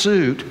honest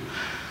pursuit,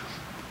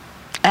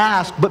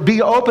 ask, but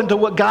be open to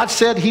what God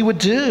said He would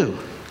do.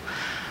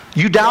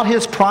 You doubt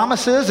His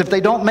promises if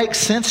they don't make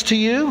sense to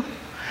you?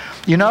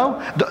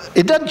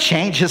 It doesn't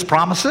change His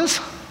promises.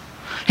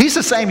 He's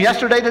the same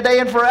yesterday, today,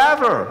 and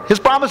forever. His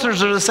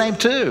promises are the same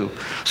too.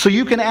 So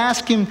you can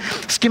ask Him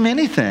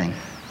anything.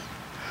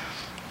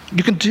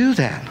 You can do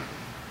that.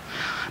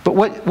 But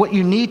what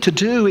you need to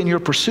do in your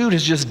pursuit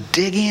is just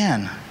dig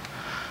in.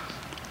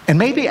 And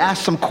maybe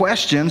ask some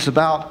questions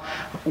about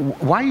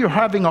why you're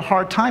having a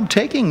hard time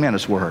taking Him at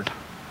His word.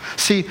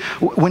 See,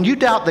 when you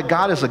doubt that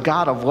God is a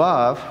God of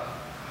love,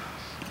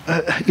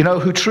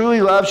 who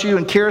truly loves you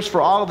and cares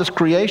for all of His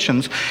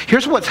creations,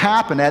 here's what's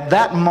happened. At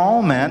that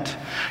moment,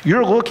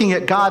 you're looking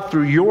at God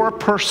through your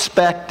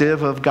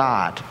perspective of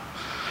God,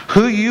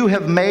 who you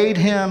have made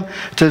Him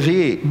to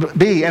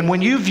be. And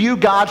when you view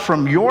God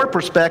from your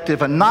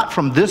perspective and not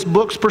from this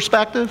book's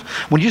perspective,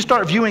 when you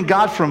start viewing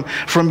God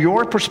from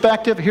your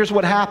perspective, here's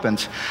what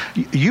happens.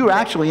 You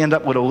actually end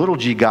up with a little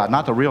g God,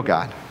 not the real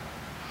God.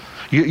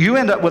 You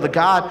end up with a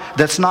God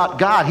that's not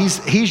God.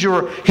 He's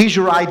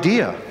your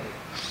idea.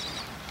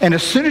 And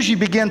as soon as you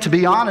begin to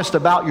be honest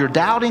about your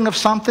doubting of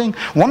something,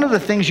 one of the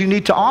things you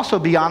need to also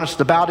be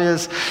honest about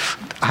is,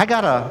 I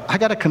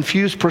got a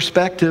confused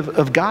perspective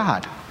of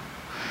God.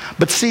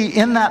 But see,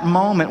 in that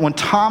moment when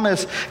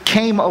Thomas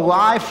came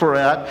alive for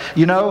it,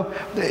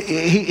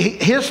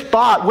 his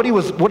thought, what he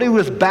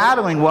was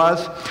battling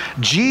was,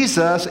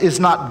 Jesus is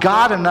not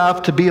God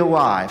enough to be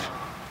alive.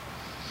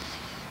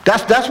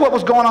 That's what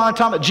was going on in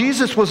Thomas.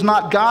 Jesus was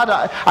not God.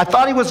 I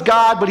thought He was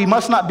God, but He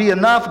must not be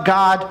enough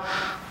God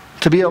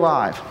to be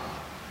alive.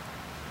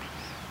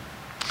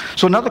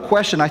 So another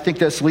question I think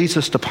this leads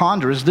us to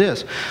ponder is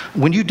this: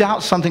 when you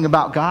doubt something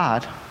about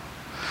God,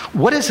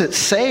 what is it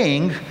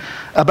saying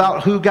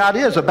about who God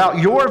is, about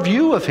your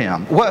view of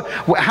Him?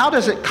 How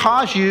does it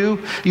cause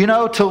you,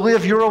 to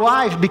live your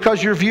life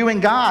because you're viewing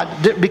God,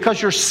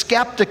 because you're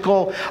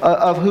skeptical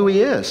of who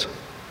He is?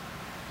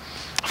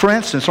 For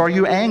instance, are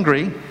you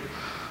angry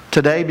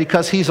today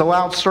because He's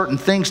allowed certain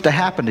things to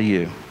happen to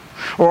you?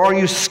 Or are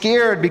you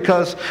scared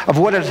because of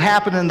what has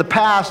happened in the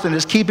past and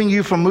is keeping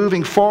you from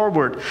moving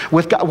forward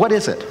with God? What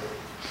is it?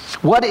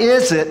 What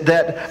is it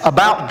that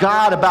about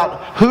God,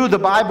 about who the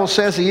Bible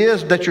says He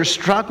is, that you're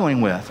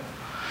struggling with?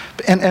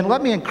 And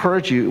let me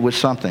encourage you with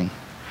something.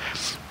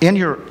 In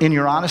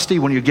your honesty,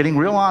 when you're getting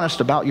real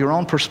honest about your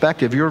own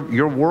perspective, your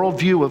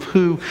worldview of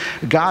who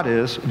God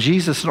is,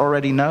 Jesus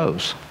already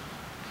knows.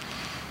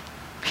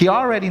 He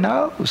already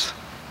knows.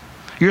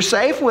 You're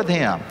safe with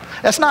Him.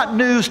 That's not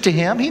news to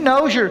Him. He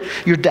knows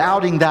you're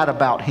doubting that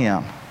about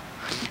Him.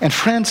 And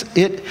friends,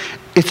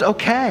 it's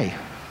okay.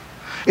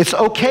 It's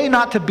okay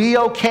not to be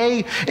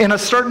okay in a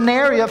certain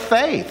area of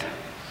faith.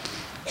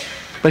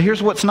 But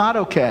here's what's not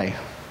okay.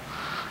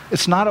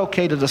 It's not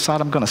okay to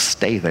decide I'm going to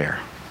stay there.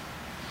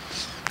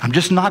 I'm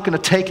just not going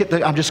to take it.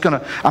 I'm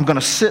going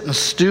to sit and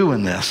stew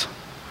in this.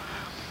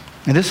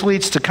 And this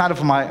leads to kind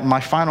of my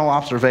final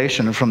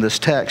observation from this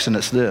text, and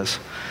it's this.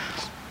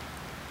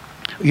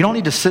 You don't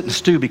need to sit and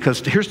stew,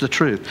 because here's the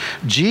truth.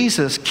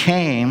 Jesus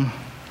came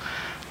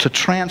to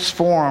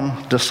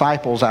transform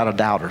disciples out of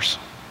doubters.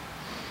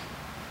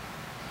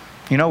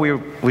 You know,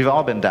 we've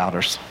all been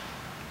doubters.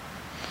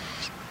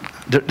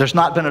 There's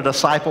not been a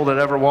disciple that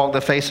ever walked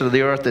the face of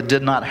the earth that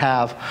did not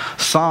have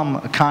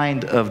some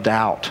kind of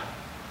doubt.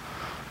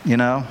 You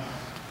know?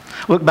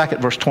 Look back at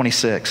verse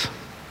 26.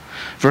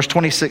 Verse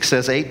 26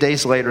 says, 8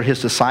 days later,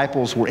 his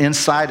disciples were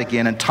inside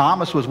again, and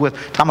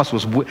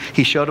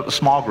he showed up a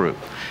small group.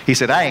 He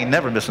said, I ain't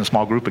never missing a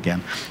small group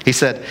again. He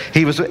said,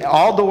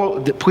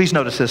 please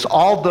notice this,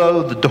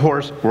 although the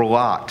doors were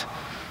locked,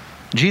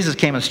 Jesus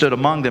came and stood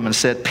among them and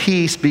said,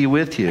 peace be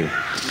with you.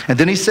 And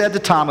then he said to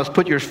Thomas,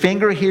 put your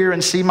finger here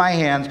and see my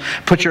hands.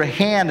 Put your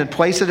hand and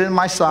place it in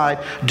my side.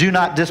 Do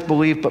not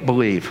disbelieve, but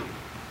believe.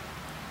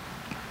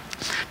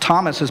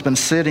 Thomas has been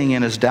sitting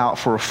in his doubt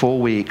for a full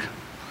week.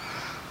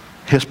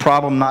 His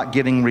problem not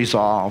getting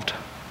resolved.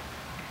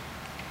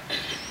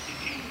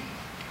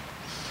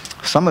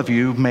 Some of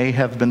you may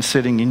have been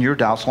sitting in your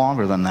doubts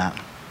longer than that.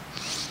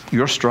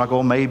 Your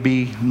struggle may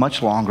be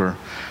much longer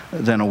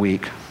than a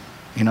week,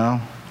 you know.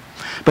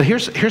 But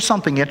here's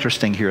something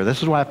interesting here.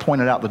 This is why I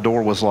pointed out the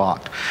door was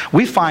locked.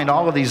 We find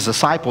all of these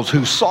disciples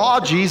who saw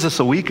Jesus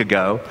a week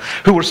ago,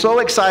 who were so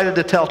excited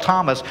to tell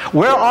Thomas,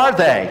 where are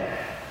they?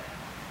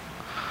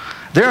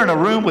 They're in a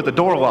room with the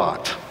door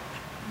locked.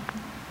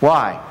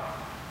 Why?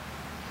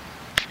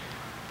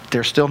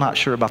 They're still not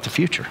sure about the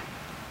future.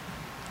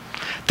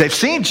 They've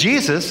seen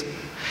Jesus.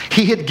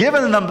 He had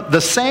given them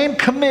the same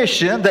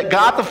commission that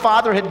God the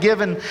Father had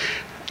given,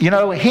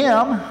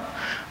 him.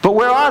 But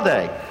where are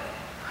they?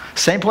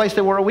 Same place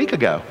they were a week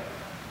ago.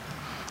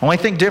 Only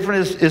thing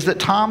different is that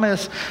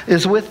Thomas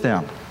is with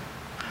them.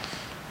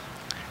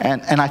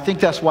 And I think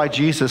that's why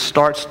Jesus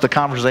starts the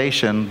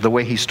conversation the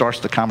way he starts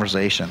the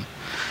conversation.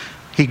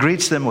 He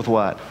greets them with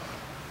what?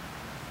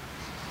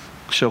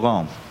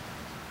 Shalom.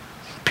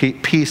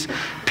 Peace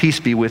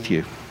be with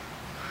you.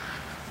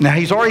 Now,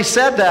 he's already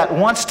said that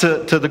once to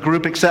the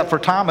group except for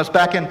Thomas.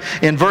 Back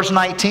in verse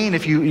 19,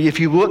 if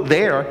you look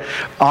there,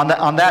 on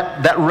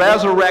that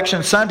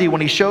Resurrection Sunday,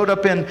 when he showed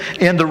up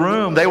in the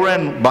room, they were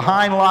in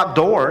behind locked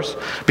doors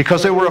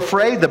because they were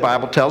afraid, the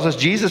Bible tells us.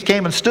 Jesus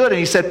came and stood and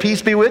he said,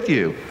 peace be with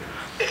you.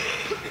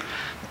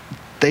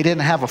 They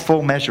didn't have a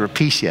full measure of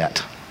peace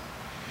yet.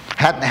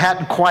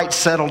 Hadn't quite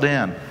settled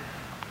in,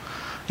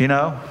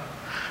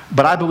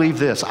 But I believe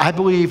this. I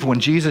believe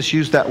when Jesus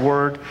used that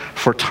word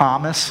for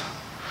Thomas,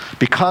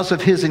 because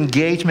of his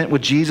engagement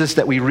with Jesus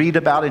that we read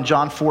about in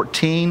John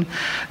 14,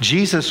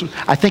 Jesus,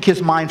 I think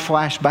his mind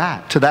flashed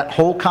back to that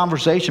whole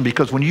conversation,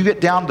 because when you get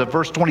down to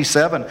verse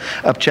 27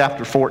 of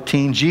chapter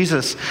 14,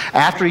 Jesus,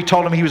 after he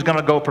told them he was going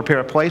to go prepare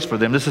a place for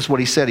them, this is what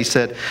he said. He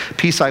said,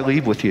 peace I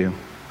leave with you.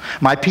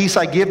 My peace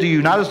I give to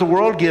you. Not as the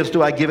world gives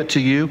do I give it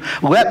to you.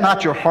 Let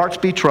not your hearts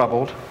be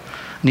troubled,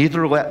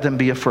 neither let them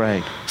be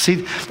afraid.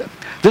 See,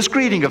 this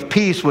greeting of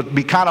peace would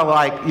be kind of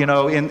like,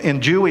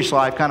 in Jewish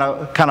life, kind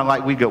of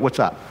like we go, what's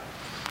up?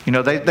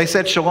 They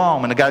said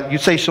shalom, and the guy, you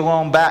say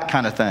shalom back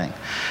kind of thing.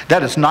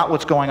 That is not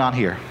what's going on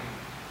here.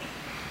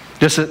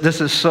 This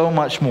is so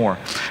much more.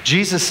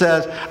 Jesus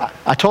says,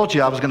 I told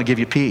you I was going to give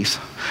you peace.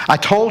 I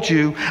told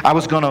you I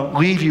was going to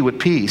leave you with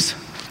peace,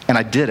 and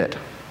I did it.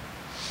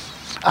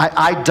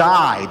 I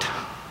died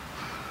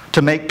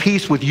to make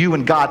peace with you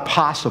and God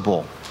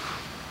possible.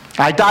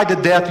 I died the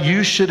death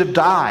you should have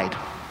died.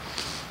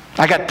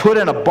 I got put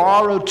in a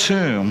borrowed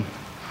tomb,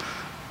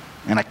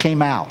 and I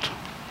came out.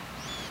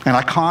 And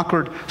I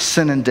conquered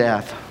sin and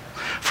death.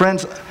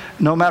 Friends,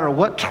 no matter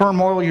what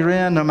turmoil you're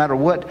in, no matter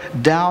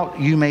what doubt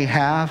you may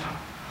have,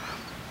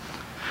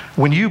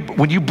 when you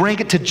bring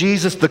it to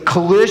Jesus, the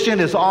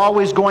collision is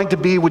always going to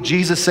be with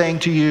Jesus saying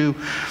to you,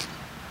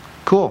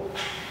 cool,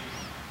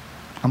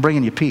 I'm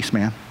bringing you peace,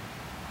 man.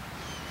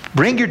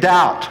 Bring your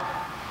doubt,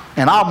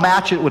 and I'll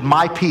match it with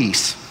my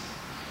peace.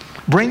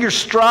 Bring your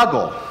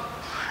struggle,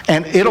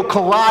 and it'll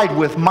collide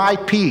with my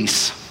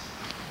peace.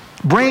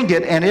 Bring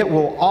it, and it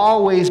will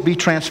always be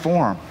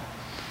transformed.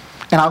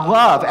 And I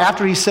love,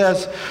 after he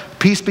says,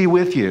 peace be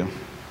with you,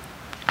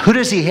 who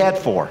does he head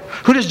for?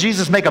 Who does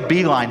Jesus make a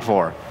beeline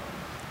for?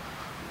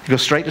 He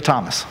goes straight to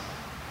Thomas.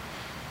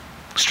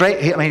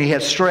 He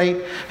heads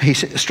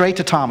straight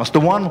to Thomas, the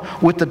one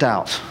with the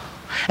doubts.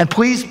 And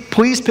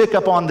please pick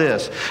up on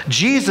this.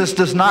 Jesus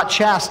does not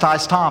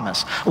chastise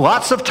Thomas.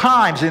 Lots of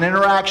times in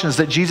interactions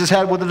that Jesus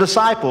had with the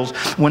disciples,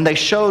 when they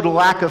showed a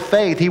lack of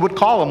faith, he would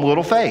call them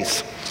little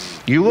face.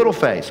 You little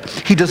face.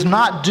 He does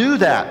not do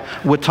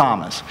that with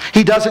Thomas.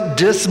 He doesn't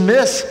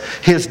dismiss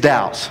his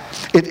doubts.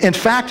 In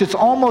fact, it's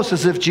almost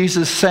as if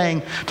Jesus is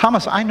saying,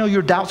 Thomas, I know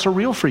your doubts are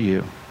real for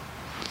you.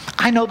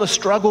 I know the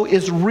struggle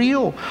is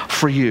real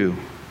for you.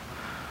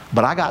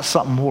 But I got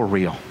something more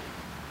real.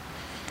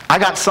 I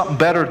got something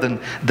better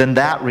than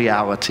that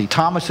reality.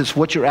 Thomas, it's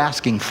what you're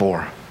asking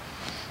for.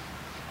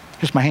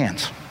 Here's my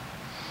hands.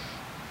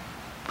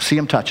 See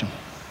them touch them.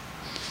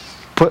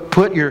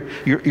 Put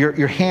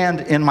your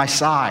hand in my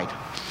side.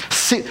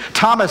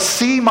 Thomas,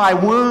 see my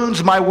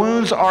wounds. My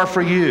wounds are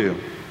for you.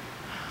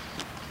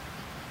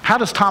 How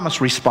does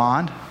Thomas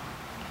respond?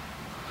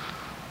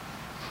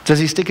 Does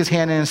he stick his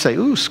hand in and say,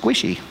 ooh,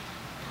 squishy?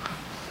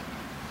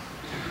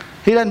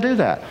 He doesn't do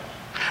that.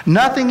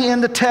 Nothing in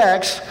the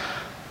text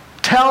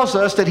tells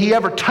us that he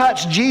ever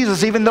touched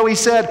Jesus, even though he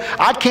said,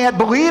 I can't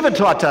believe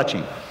until I touch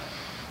him.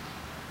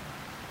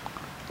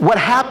 What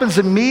happens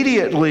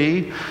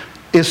immediately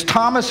is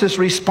Thomas's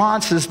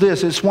response is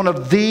this. It's one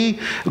of the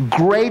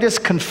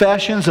greatest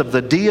confessions of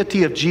the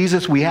deity of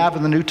Jesus we have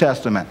in the New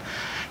Testament.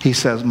 He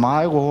says,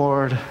 my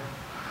Lord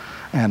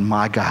and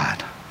my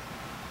God.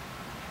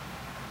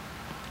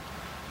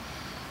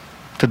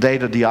 Today,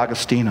 the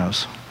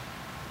DiAgostinos,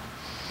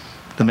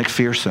 the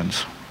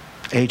McPhersons,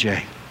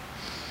 AJ,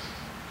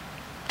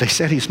 they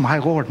said he's my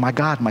Lord, my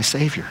God, my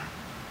Savior.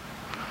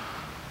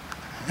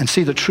 And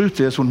see, the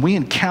truth is, when we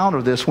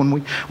encounter this,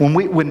 when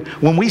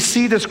we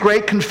see this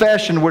great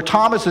confession where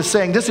Thomas is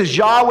saying, this is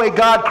Yahweh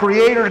God,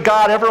 Creator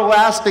God,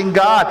 everlasting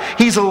God,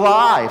 He's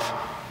alive.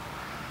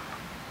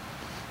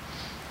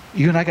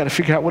 You and I got to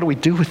figure out, what do we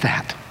do with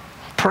that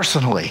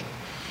personally?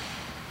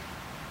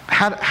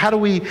 How do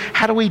we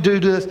do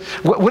this?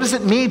 What does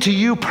it mean to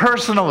you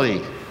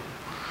personally?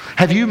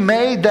 Have you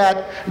made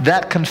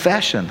that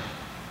confession?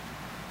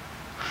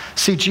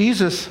 See,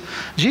 Jesus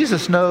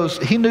knows,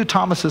 he knew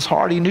Thomas's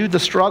heart. He knew the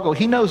struggle.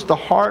 He knows the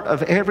heart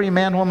of every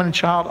man, woman, and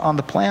child on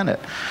the planet,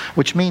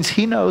 which means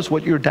he knows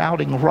what you're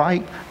doubting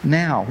right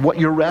now, what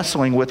you're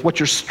wrestling with, what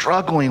you're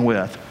struggling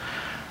with.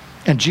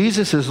 And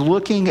Jesus is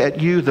looking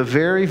at you the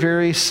very,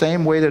 very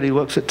same way that he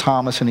looks at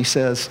Thomas, and he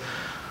says,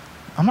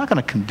 I'm not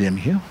going to condemn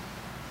you.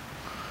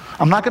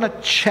 I'm not going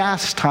to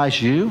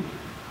chastise you.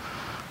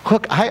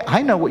 Look,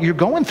 I know what you're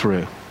going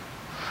through.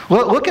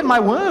 Look at my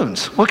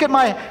wounds. Look at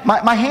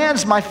my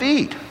hands, my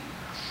feet.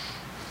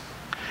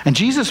 And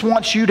Jesus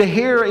wants you to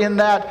hear in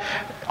that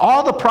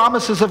all the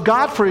promises of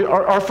God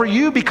are for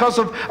you because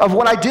of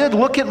what I did.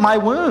 Look at my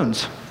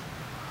wounds.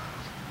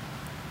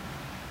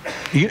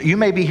 You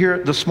may be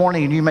here this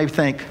morning and you may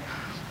think,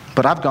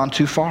 but I've gone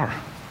too far.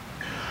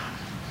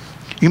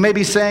 You may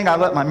be saying, I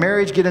let my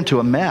marriage get into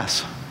a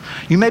mess.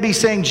 You may be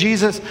saying,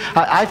 Jesus,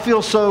 I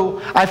feel so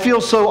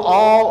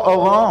all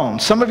alone.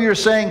 Some of you are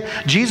saying,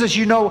 Jesus,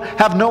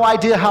 have no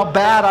idea how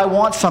bad I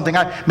want something.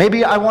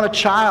 Maybe I want a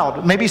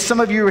child. Maybe some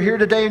of you are here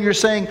today and you're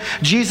saying,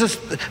 Jesus,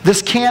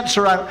 this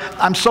cancer,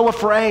 I'm so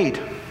afraid.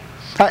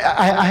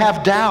 I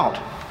have doubt.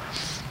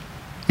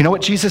 You know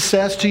what Jesus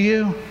says to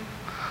you?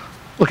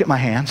 Look at my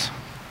hands.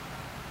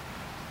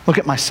 Look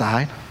at my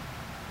side.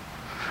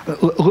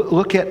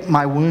 Look at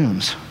my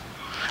wounds.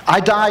 I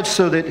died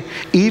so that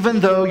even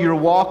though you're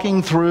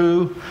walking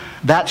through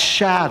that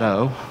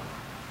shadow,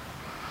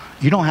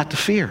 you don't have to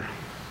fear.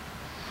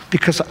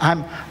 Because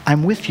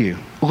I'm with you.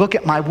 Look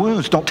at my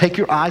wounds. Don't take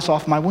your eyes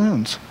off my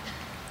wounds.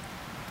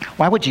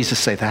 Why would Jesus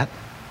say that?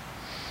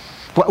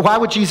 Why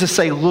would Jesus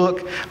say,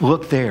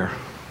 look there?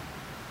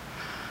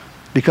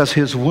 Because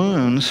his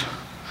wounds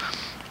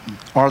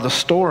are the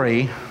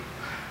story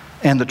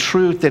and the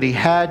truth that he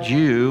had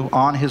you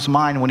on his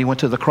mind when he went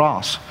to the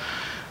cross.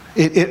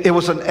 It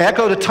was an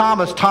echo to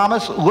Thomas.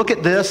 Thomas, look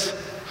at this.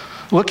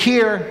 Look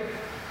here.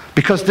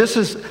 Because this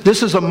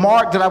is a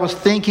mark that I was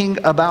thinking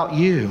about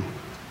you.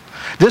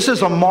 This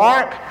is a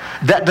mark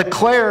that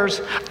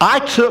declares I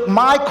took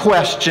my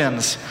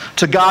questions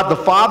to God the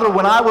Father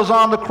when I was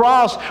on the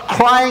cross,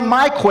 crying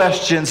my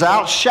questions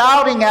out,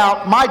 shouting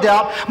out my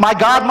doubt, my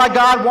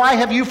God, why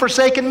have you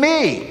forsaken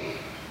me?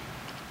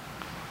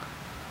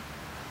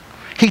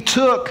 He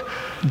took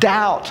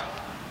doubt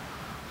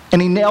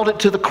and he nailed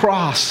it to the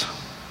cross.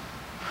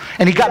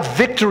 And he got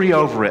victory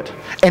over it.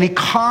 And he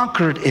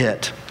conquered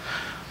it.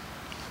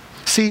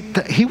 See,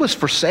 he was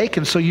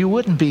forsaken so you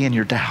wouldn't be in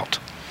your doubt.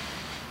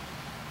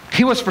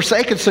 He was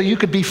forsaken so you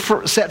could be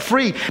set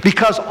free,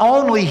 because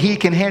only he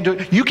can handle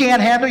it. You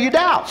can't handle your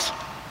doubts.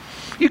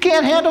 You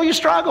can't handle your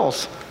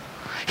struggles.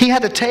 He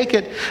had to take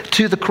it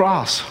to the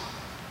cross.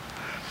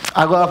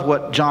 I love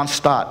what John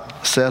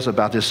Stott says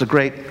about this, a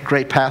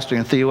great pastor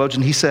and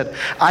theologian. He said,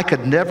 I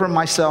could never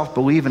myself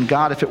believe in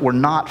God if it were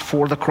not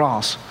for the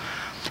cross.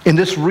 In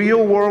this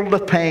real world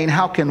of pain,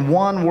 how can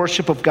one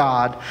worship of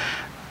God,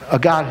 a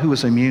God who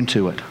is immune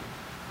to it?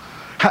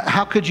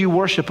 How could you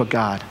worship a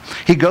God?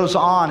 He goes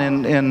on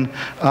in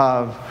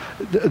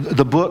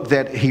the book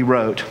that he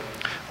wrote.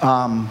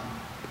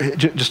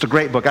 Just a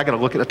great book. I got to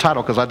look at the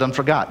title because I done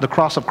forgot. The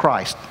Cross of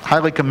Christ.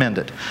 Highly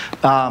commended.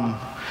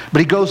 But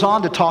he goes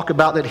on to talk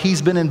about that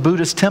he's been in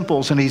Buddhist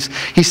temples and he's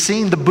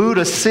seen the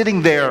Buddha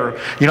sitting there,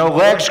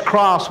 legs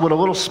crossed with a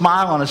little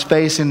smile on his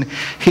face, and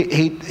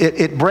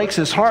it breaks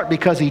his heart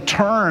because he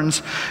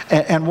turns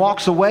and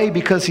walks away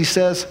because he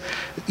says,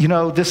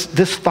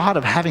 this thought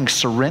of having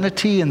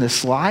serenity in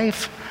this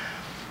life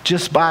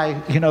just by,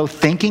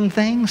 thinking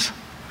things,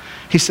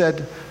 he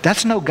said,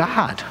 that's no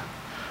God.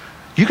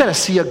 You got to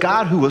see a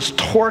God who was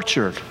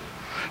tortured,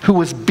 who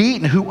was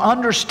beaten, who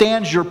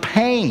understands your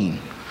pain,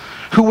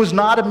 who was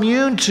not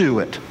immune to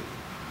it.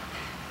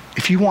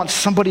 If you want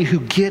somebody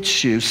who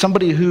gets you,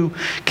 somebody who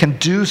can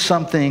do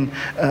something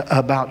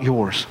about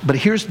yours. But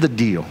here's the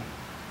deal.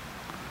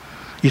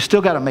 You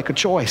still got to make a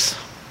choice.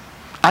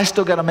 I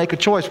still got to make a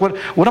choice.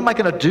 What am I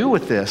going to do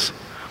with this?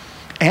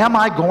 Am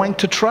I going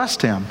to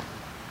trust him?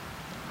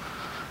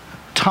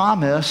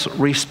 Thomas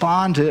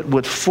responded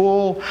with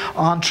full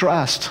on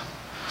trust.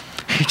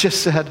 He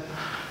just said,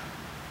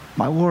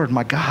 my Lord,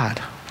 my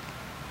God.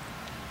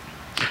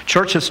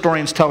 Church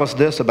historians tell us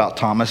this about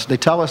Thomas. They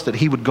tell us that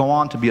he would go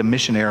on to be a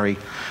missionary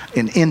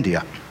in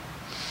India.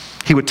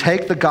 He would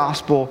take the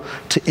gospel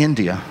to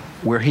India,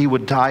 where he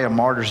would die a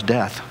martyr's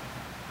death.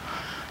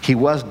 He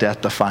was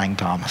death-defying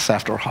Thomas,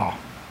 after all.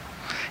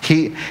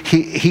 He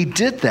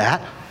did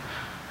that.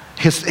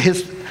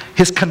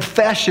 His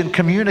confession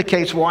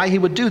communicates why he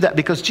would do that,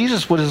 because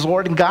Jesus was his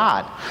Lord and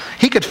God.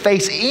 He could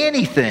face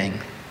anything.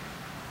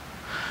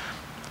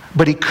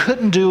 But he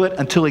couldn't do it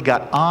until he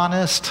got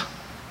honest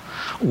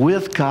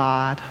with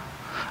God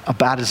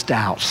about his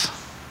doubts.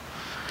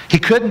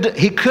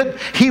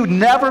 He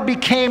never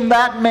became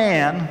that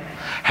man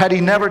had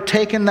he never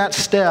taken that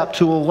step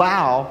to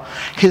allow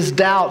his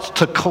doubts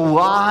to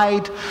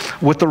collide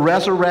with the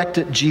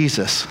resurrected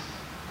Jesus.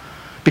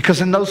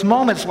 Because in those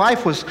moments,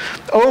 life was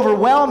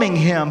overwhelming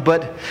him,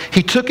 but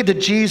he took it to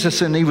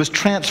Jesus and he was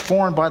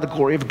transformed by the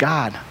glory of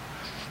God.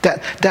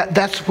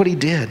 That's what he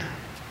did.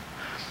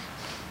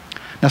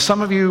 Now,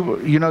 some of you,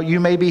 you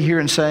may be here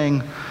and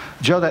saying,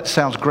 Joe, that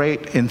sounds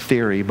great in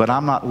theory, but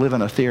I'm not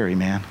living a theory,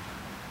 man.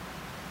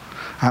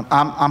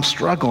 I'm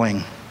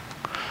struggling.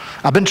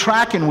 I've been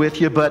tracking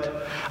with you,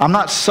 but I'm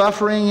not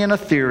suffering in a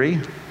theory.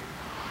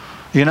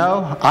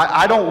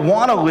 I don't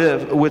want to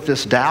live with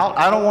this doubt.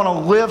 I don't want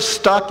to live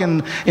stuck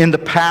in the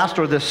past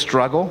or this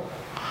struggle.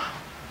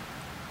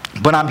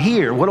 But I'm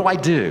here. What do I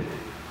do?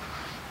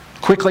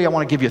 Quickly, I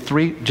want to give you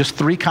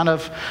three kind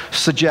of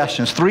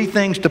suggestions, 3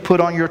 things to put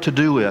on your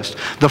to-do list.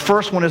 The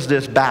first one is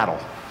this: battle.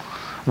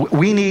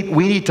 We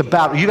need to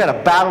battle. You got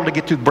to battle to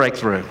get to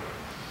breakthrough.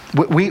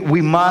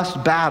 We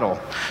must battle.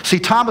 See,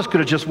 Thomas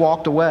could have just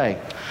walked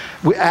away.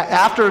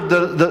 After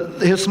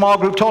his small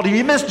group told him,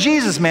 you missed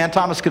Jesus, man,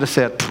 Thomas could have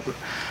said,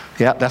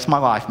 yeah, that's my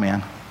life,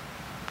 man.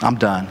 I'm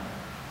done.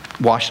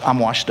 I'm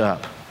washed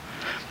up.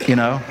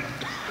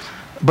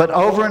 But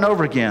over and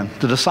over again,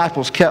 the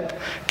disciples kept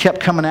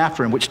coming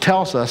after him, which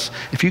tells us,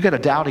 if you got a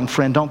doubting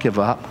friend, don't give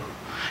up.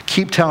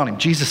 Keep telling him,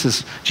 Jesus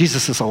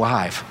is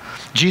alive.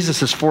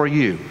 Jesus is for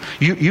you.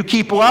 You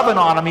keep loving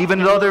on them, even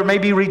though they're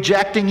maybe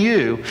rejecting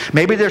you.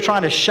 Maybe they're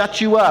trying to shut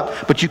you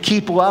up, but you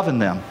keep loving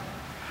them.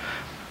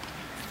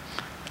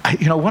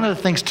 One of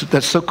the things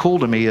that's so cool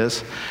to me is,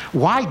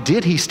 why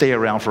did he stay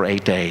around for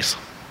 8 days?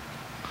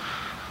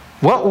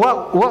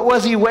 What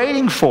was he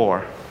waiting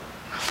for?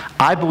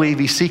 I believe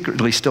he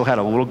secretly still had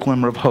a little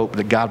glimmer of hope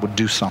that God would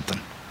do something.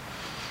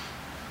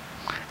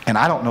 And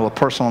I don't know a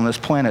person on this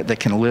planet that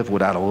can live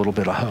without a little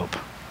bit of hope.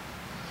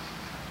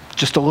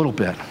 Just a little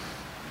bit.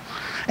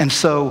 And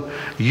so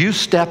you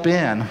step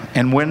in,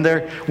 and when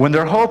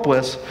they're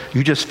hopeless,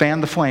 you just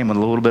fan the flame with a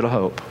little bit of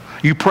hope.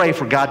 You pray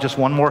for God, just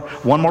one more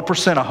 %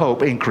 of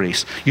hope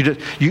increase.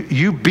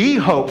 You be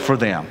hope for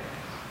them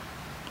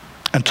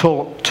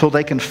until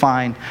they can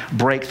find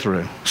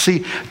breakthrough.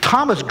 See,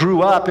 Thomas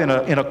grew up in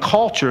a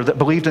culture that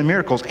believed in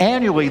miracles.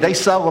 Annually, they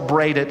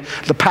celebrated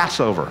the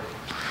Passover,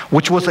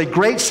 which was a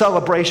great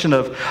celebration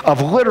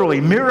of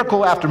literally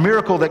miracle after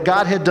miracle that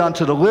God had done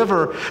to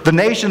deliver the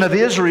nation of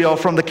Israel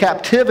from the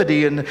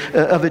captivity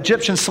of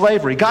Egyptian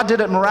slavery. God did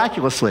it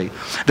miraculously.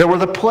 There were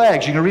the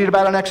plagues. You can read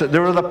about it in Exodus.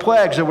 There were the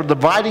plagues. There were the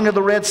dividing of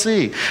the Red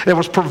Sea. There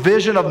was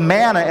provision of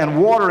manna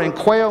and water and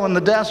quail in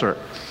the desert.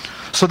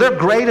 So their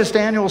greatest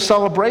annual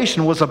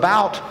celebration was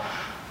about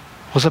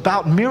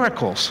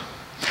miracles.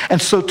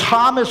 And so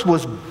Thomas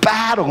was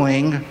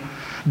battling,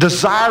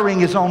 desiring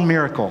his own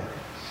miracle.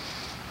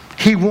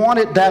 He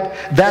wanted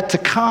that to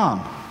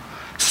come.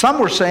 Some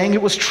were saying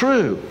it was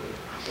true.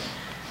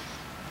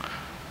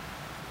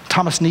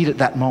 Thomas needed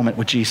that moment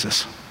with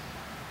Jesus.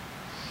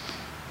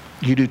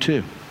 You do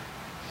too.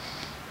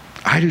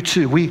 I do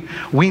too.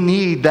 We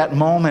need that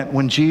moment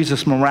when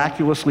Jesus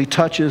miraculously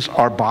touches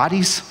our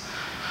bodies,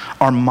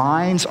 our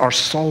minds, our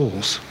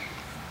souls.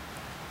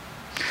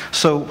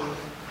 So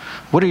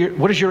what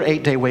does your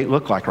 8-day wait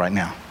look like right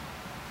now?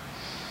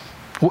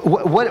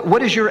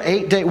 What is your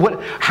 8-day,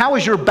 how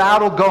is your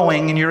battle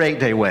going in your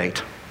 8-day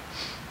wait?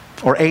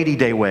 Or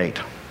 80-day wait?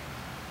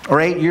 Or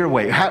 8-year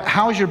wait?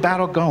 How is your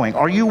battle going?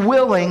 Are you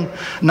willing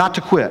not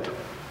to quit?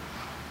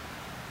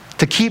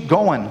 To keep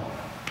going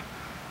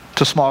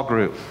to small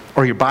group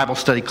or your Bible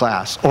study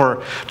class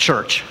or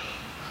church?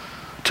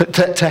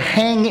 To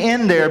hang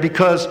in there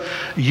because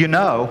you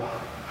know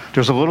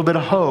there's a little bit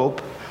of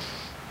hope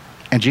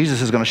and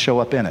Jesus is going to show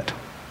up in it.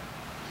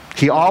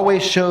 He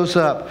always shows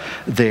up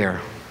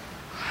there.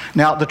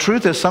 Now, the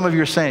truth is, some of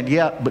you are saying,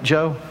 yeah, but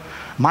Joe,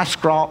 my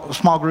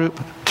small group,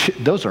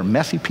 those are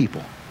messy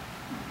people.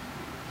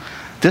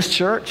 This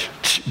church,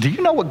 do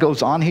you know what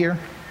goes on here?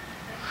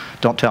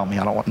 Don't tell me,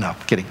 I don't want, no,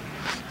 kidding.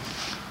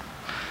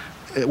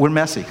 We're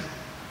messy.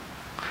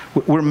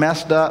 We're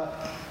messed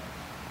up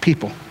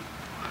people.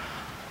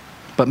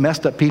 But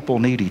messed up people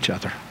need each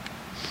other.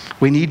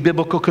 We need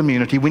biblical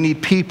community. We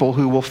need people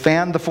who will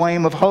fan the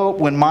flame of hope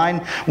when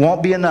mine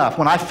won't be enough.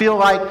 When I feel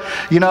like,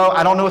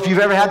 I don't know if you've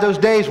ever had those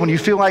days when you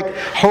feel like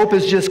hope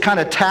is just kind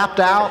of tapped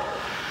out.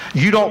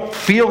 You don't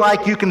feel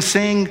like you can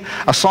sing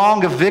a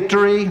song of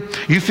victory.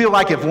 You feel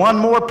like if one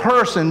more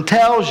person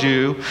tells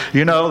you,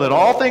 that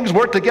all things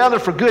work together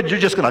for good,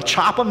 you're just going to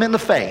chop them in the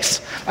face.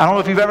 I don't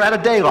know if you've ever had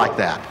a day like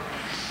that.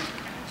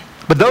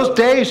 But those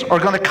days are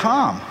going to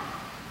come.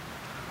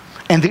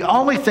 And the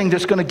only thing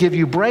that's going to give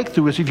you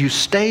breakthrough is if you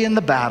stay in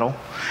the battle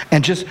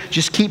and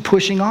just keep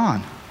pushing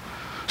on.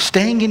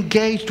 Staying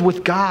engaged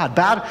with God,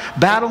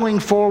 battling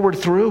forward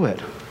through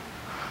it.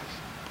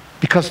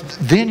 Because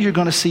then you're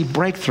going to see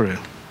breakthrough.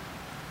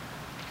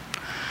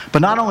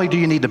 But not only do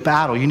you need to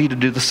battle, you need to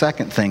do the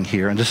second thing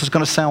here. And this is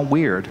going to sound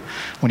weird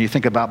when you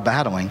think about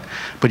battling,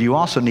 but you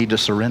also need to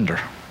surrender.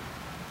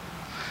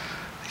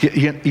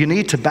 You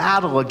need to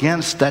battle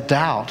against that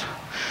doubt,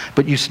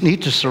 but you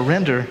need to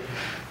surrender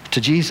to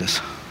Jesus.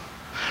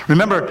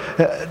 Remember,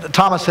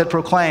 Thomas had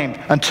proclaimed,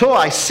 until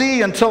I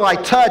see, until I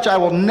touch, I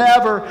will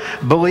never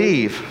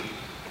believe.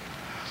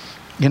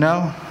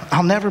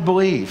 I'll never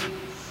believe.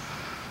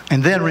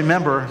 And then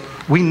remember,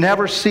 we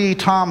never see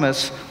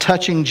Thomas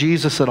touching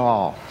Jesus at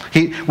all.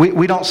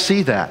 We don't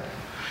see that.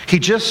 He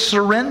just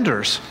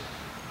surrenders.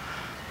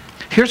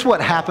 Here's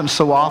what happens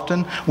so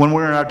often when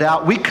we're in our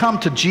doubt. We come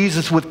to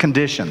Jesus with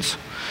conditions.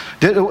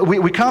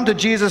 We come to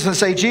Jesus and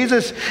say,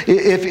 Jesus,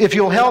 if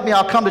you'll help me,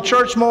 I'll come to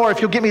church more. If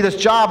you'll get me this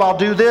job, I'll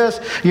do this.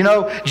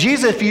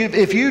 Jesus,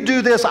 if you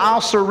do this, I'll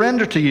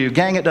surrender to you.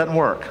 Gang, it doesn't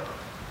work.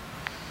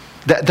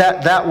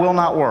 That will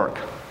not work.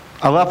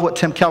 I love what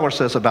Tim Keller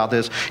says about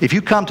this. If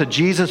you come to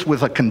Jesus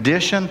with a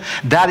condition,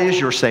 that is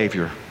your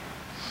Savior.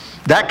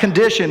 That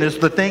condition is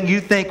the thing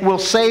you think will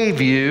save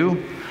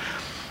you,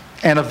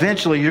 and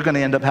eventually you're going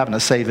to end up having to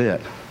save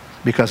it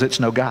because it's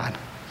no God.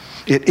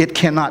 It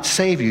cannot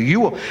save you.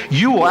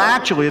 You will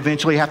actually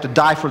eventually have to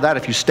die for that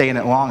if you stay in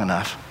it long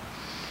enough,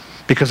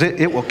 because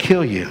it will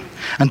kill you.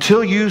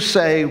 Until you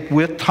say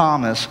with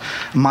Thomas,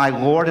 my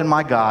Lord and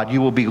my God,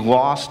 you will be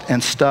lost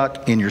and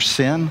stuck in your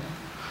sin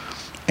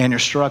and your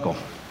struggle.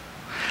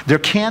 There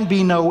can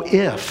be no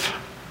if.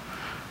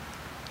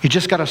 You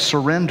just got to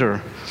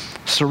surrender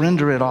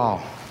it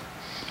all.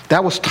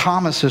 That was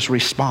Thomas's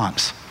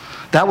response.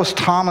 That was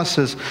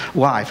Thomas's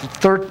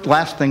life. The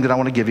last thing that I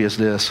want to give you is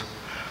this.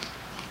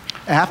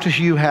 After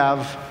you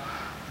have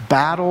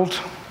battled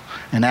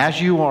and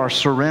as you are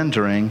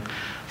surrendering,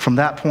 from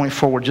that point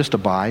forward, just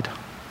abide.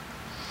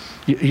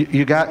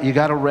 You got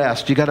to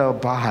rest. You got to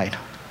abide.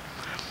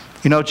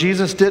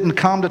 Jesus didn't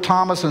come to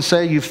Thomas and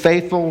say, you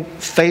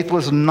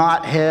faithless,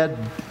 knothead,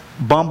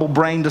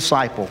 bumble-brained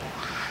disciple.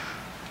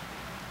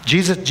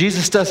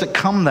 Jesus doesn't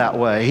come that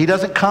way. He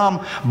doesn't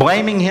come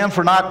blaming him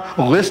for not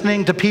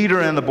listening to Peter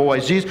and the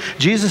boys.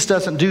 Jesus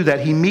doesn't do that.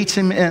 He meets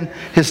him in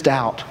his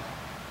doubt.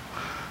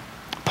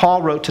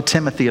 Paul wrote to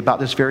Timothy about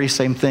this very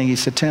same thing. He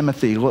said,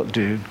 Timothy, look,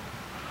 dude,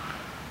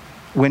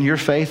 when you're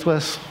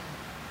faithless,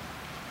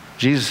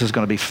 Jesus is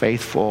going to be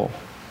faithful.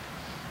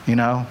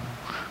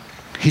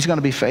 He's going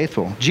to be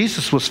faithful.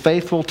 Jesus was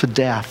faithful to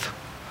death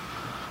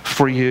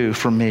for you,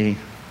 for me.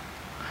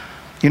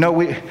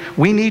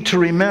 We need to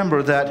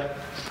remember that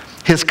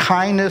His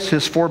kindness,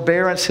 His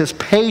forbearance, His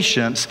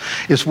patience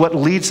is what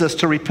leads us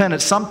to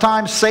repentance.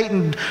 Sometimes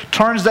Satan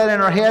turns that in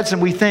our heads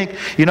and we think,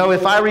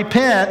 if I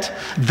repent,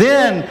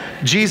 then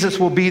Jesus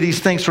will be these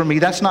things for me.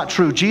 That's not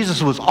true.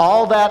 Jesus was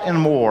all that and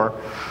more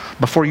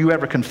before you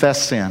ever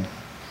confessed sin.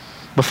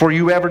 Before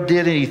you ever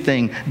did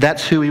anything,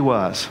 that's who He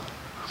was.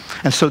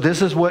 And so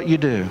this is what you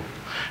do.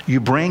 You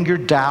bring your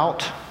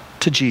doubt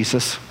to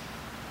Jesus.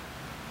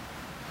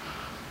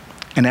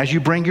 And as you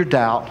bring your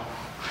doubt,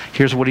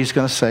 here's what He's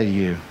going to say to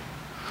you.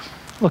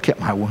 Look at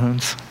my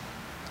wounds.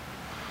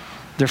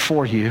 They're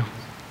for you.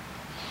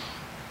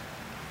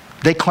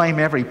 They claim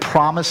every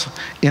promise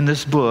in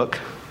this book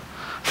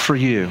for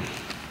you.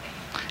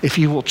 If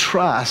you will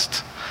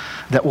trust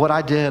that what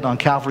I did on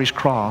Calvary's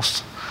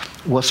cross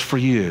was for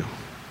you,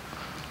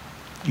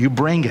 you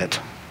bring it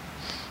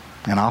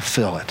and I'll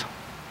fill it.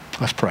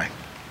 Let's pray.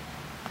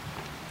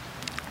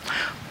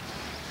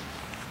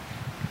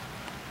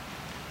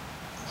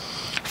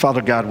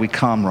 Father God, we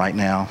come right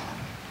now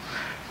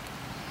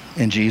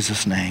in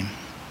Jesus' name.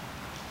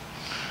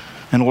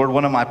 And Lord,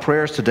 one of my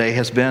prayers today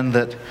has been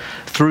that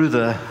through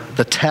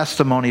the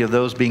testimony of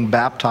those being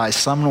baptized,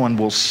 someone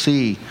will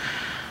see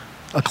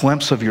a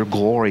glimpse of your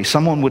glory.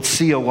 Someone would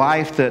see a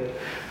life that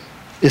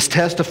is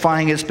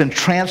testifying it's been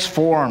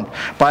transformed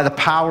by the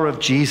power of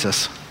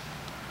Jesus.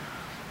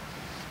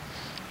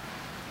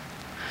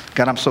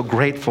 God, I'm so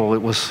grateful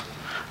it was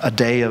a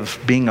day of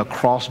being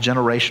across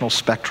generational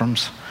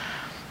spectrums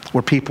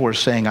where people are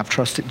saying, I've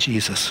trusted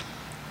Jesus.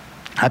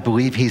 I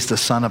believe he's the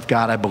Son of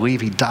God. I believe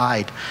he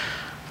died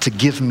to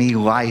give me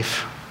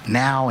life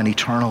now and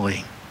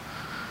eternally.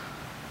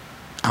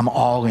 I'm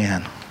all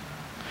in.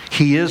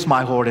 He is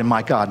my Lord and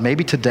my God.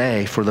 Maybe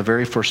today, for the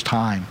very first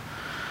time,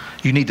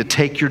 you need to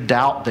take your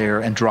doubt there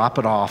and drop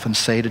it off and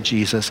say to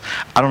Jesus,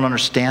 I don't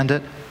understand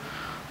it.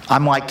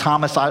 I'm like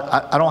Thomas,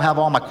 I don't have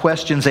all my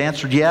questions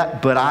answered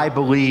yet, but I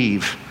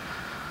believe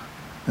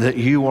that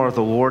you are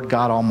the Lord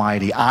God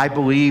Almighty. I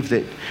believe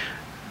that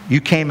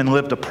you came and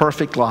lived a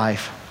perfect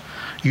life.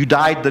 You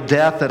died the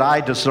death that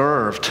I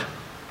deserved.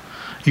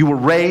 You were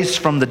raised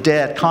from the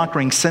dead,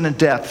 conquering sin and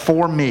death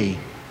for me.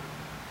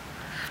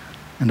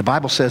 And the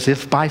Bible says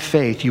if by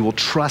faith you will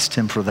trust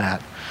him for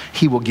that,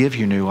 he will give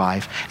you new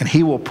life, and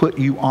he will put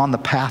you on the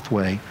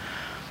pathway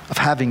of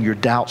having your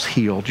doubts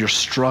healed, your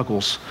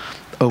struggles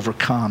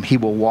overcome. He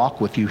will walk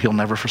with you. He'll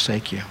never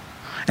forsake you.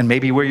 And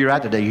maybe where you're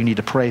at today, you need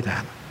to pray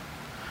that.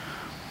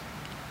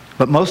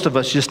 But most of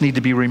us just need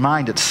to be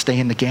reminded to stay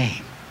in the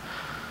game,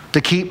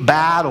 to keep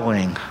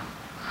battling,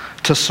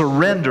 to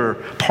surrender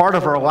part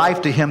of our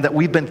life to him that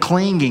we've been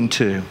clinging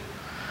to.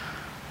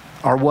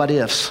 Our what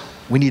ifs,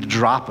 we need to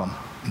drop them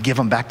and give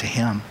them back to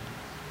him.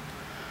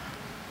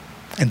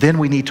 And then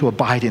we need to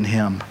abide in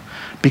him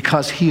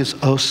because he is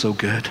oh so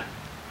good.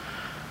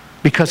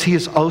 Because he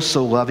is oh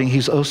so loving.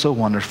 He's oh so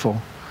wonderful.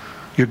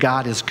 Your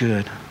God is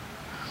good.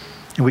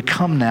 And we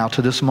come now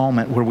to this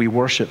moment where we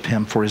worship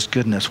him for his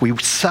goodness. We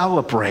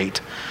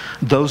celebrate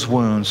those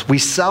wounds. We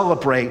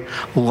celebrate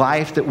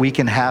life that we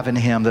can have in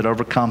him that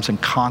overcomes and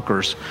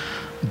conquers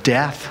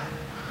death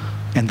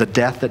and the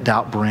death that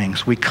doubt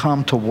brings. We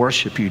come to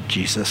worship you,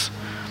 Jesus.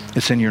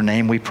 It's in your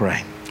name we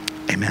pray.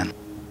 Amen.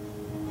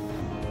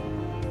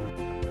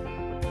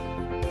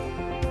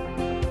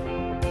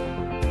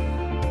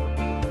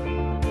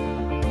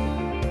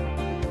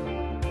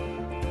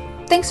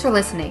 Thanks for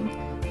listening.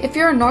 If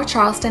you're in North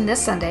Charleston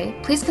this Sunday,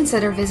 please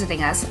consider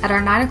visiting us at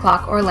our 9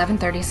 o'clock or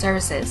 11:30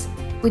 services.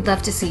 We'd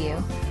love to see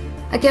you.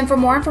 Again, for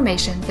more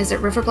information, visit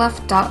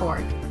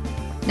riverbluff.org.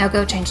 Now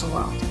go change the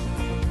world.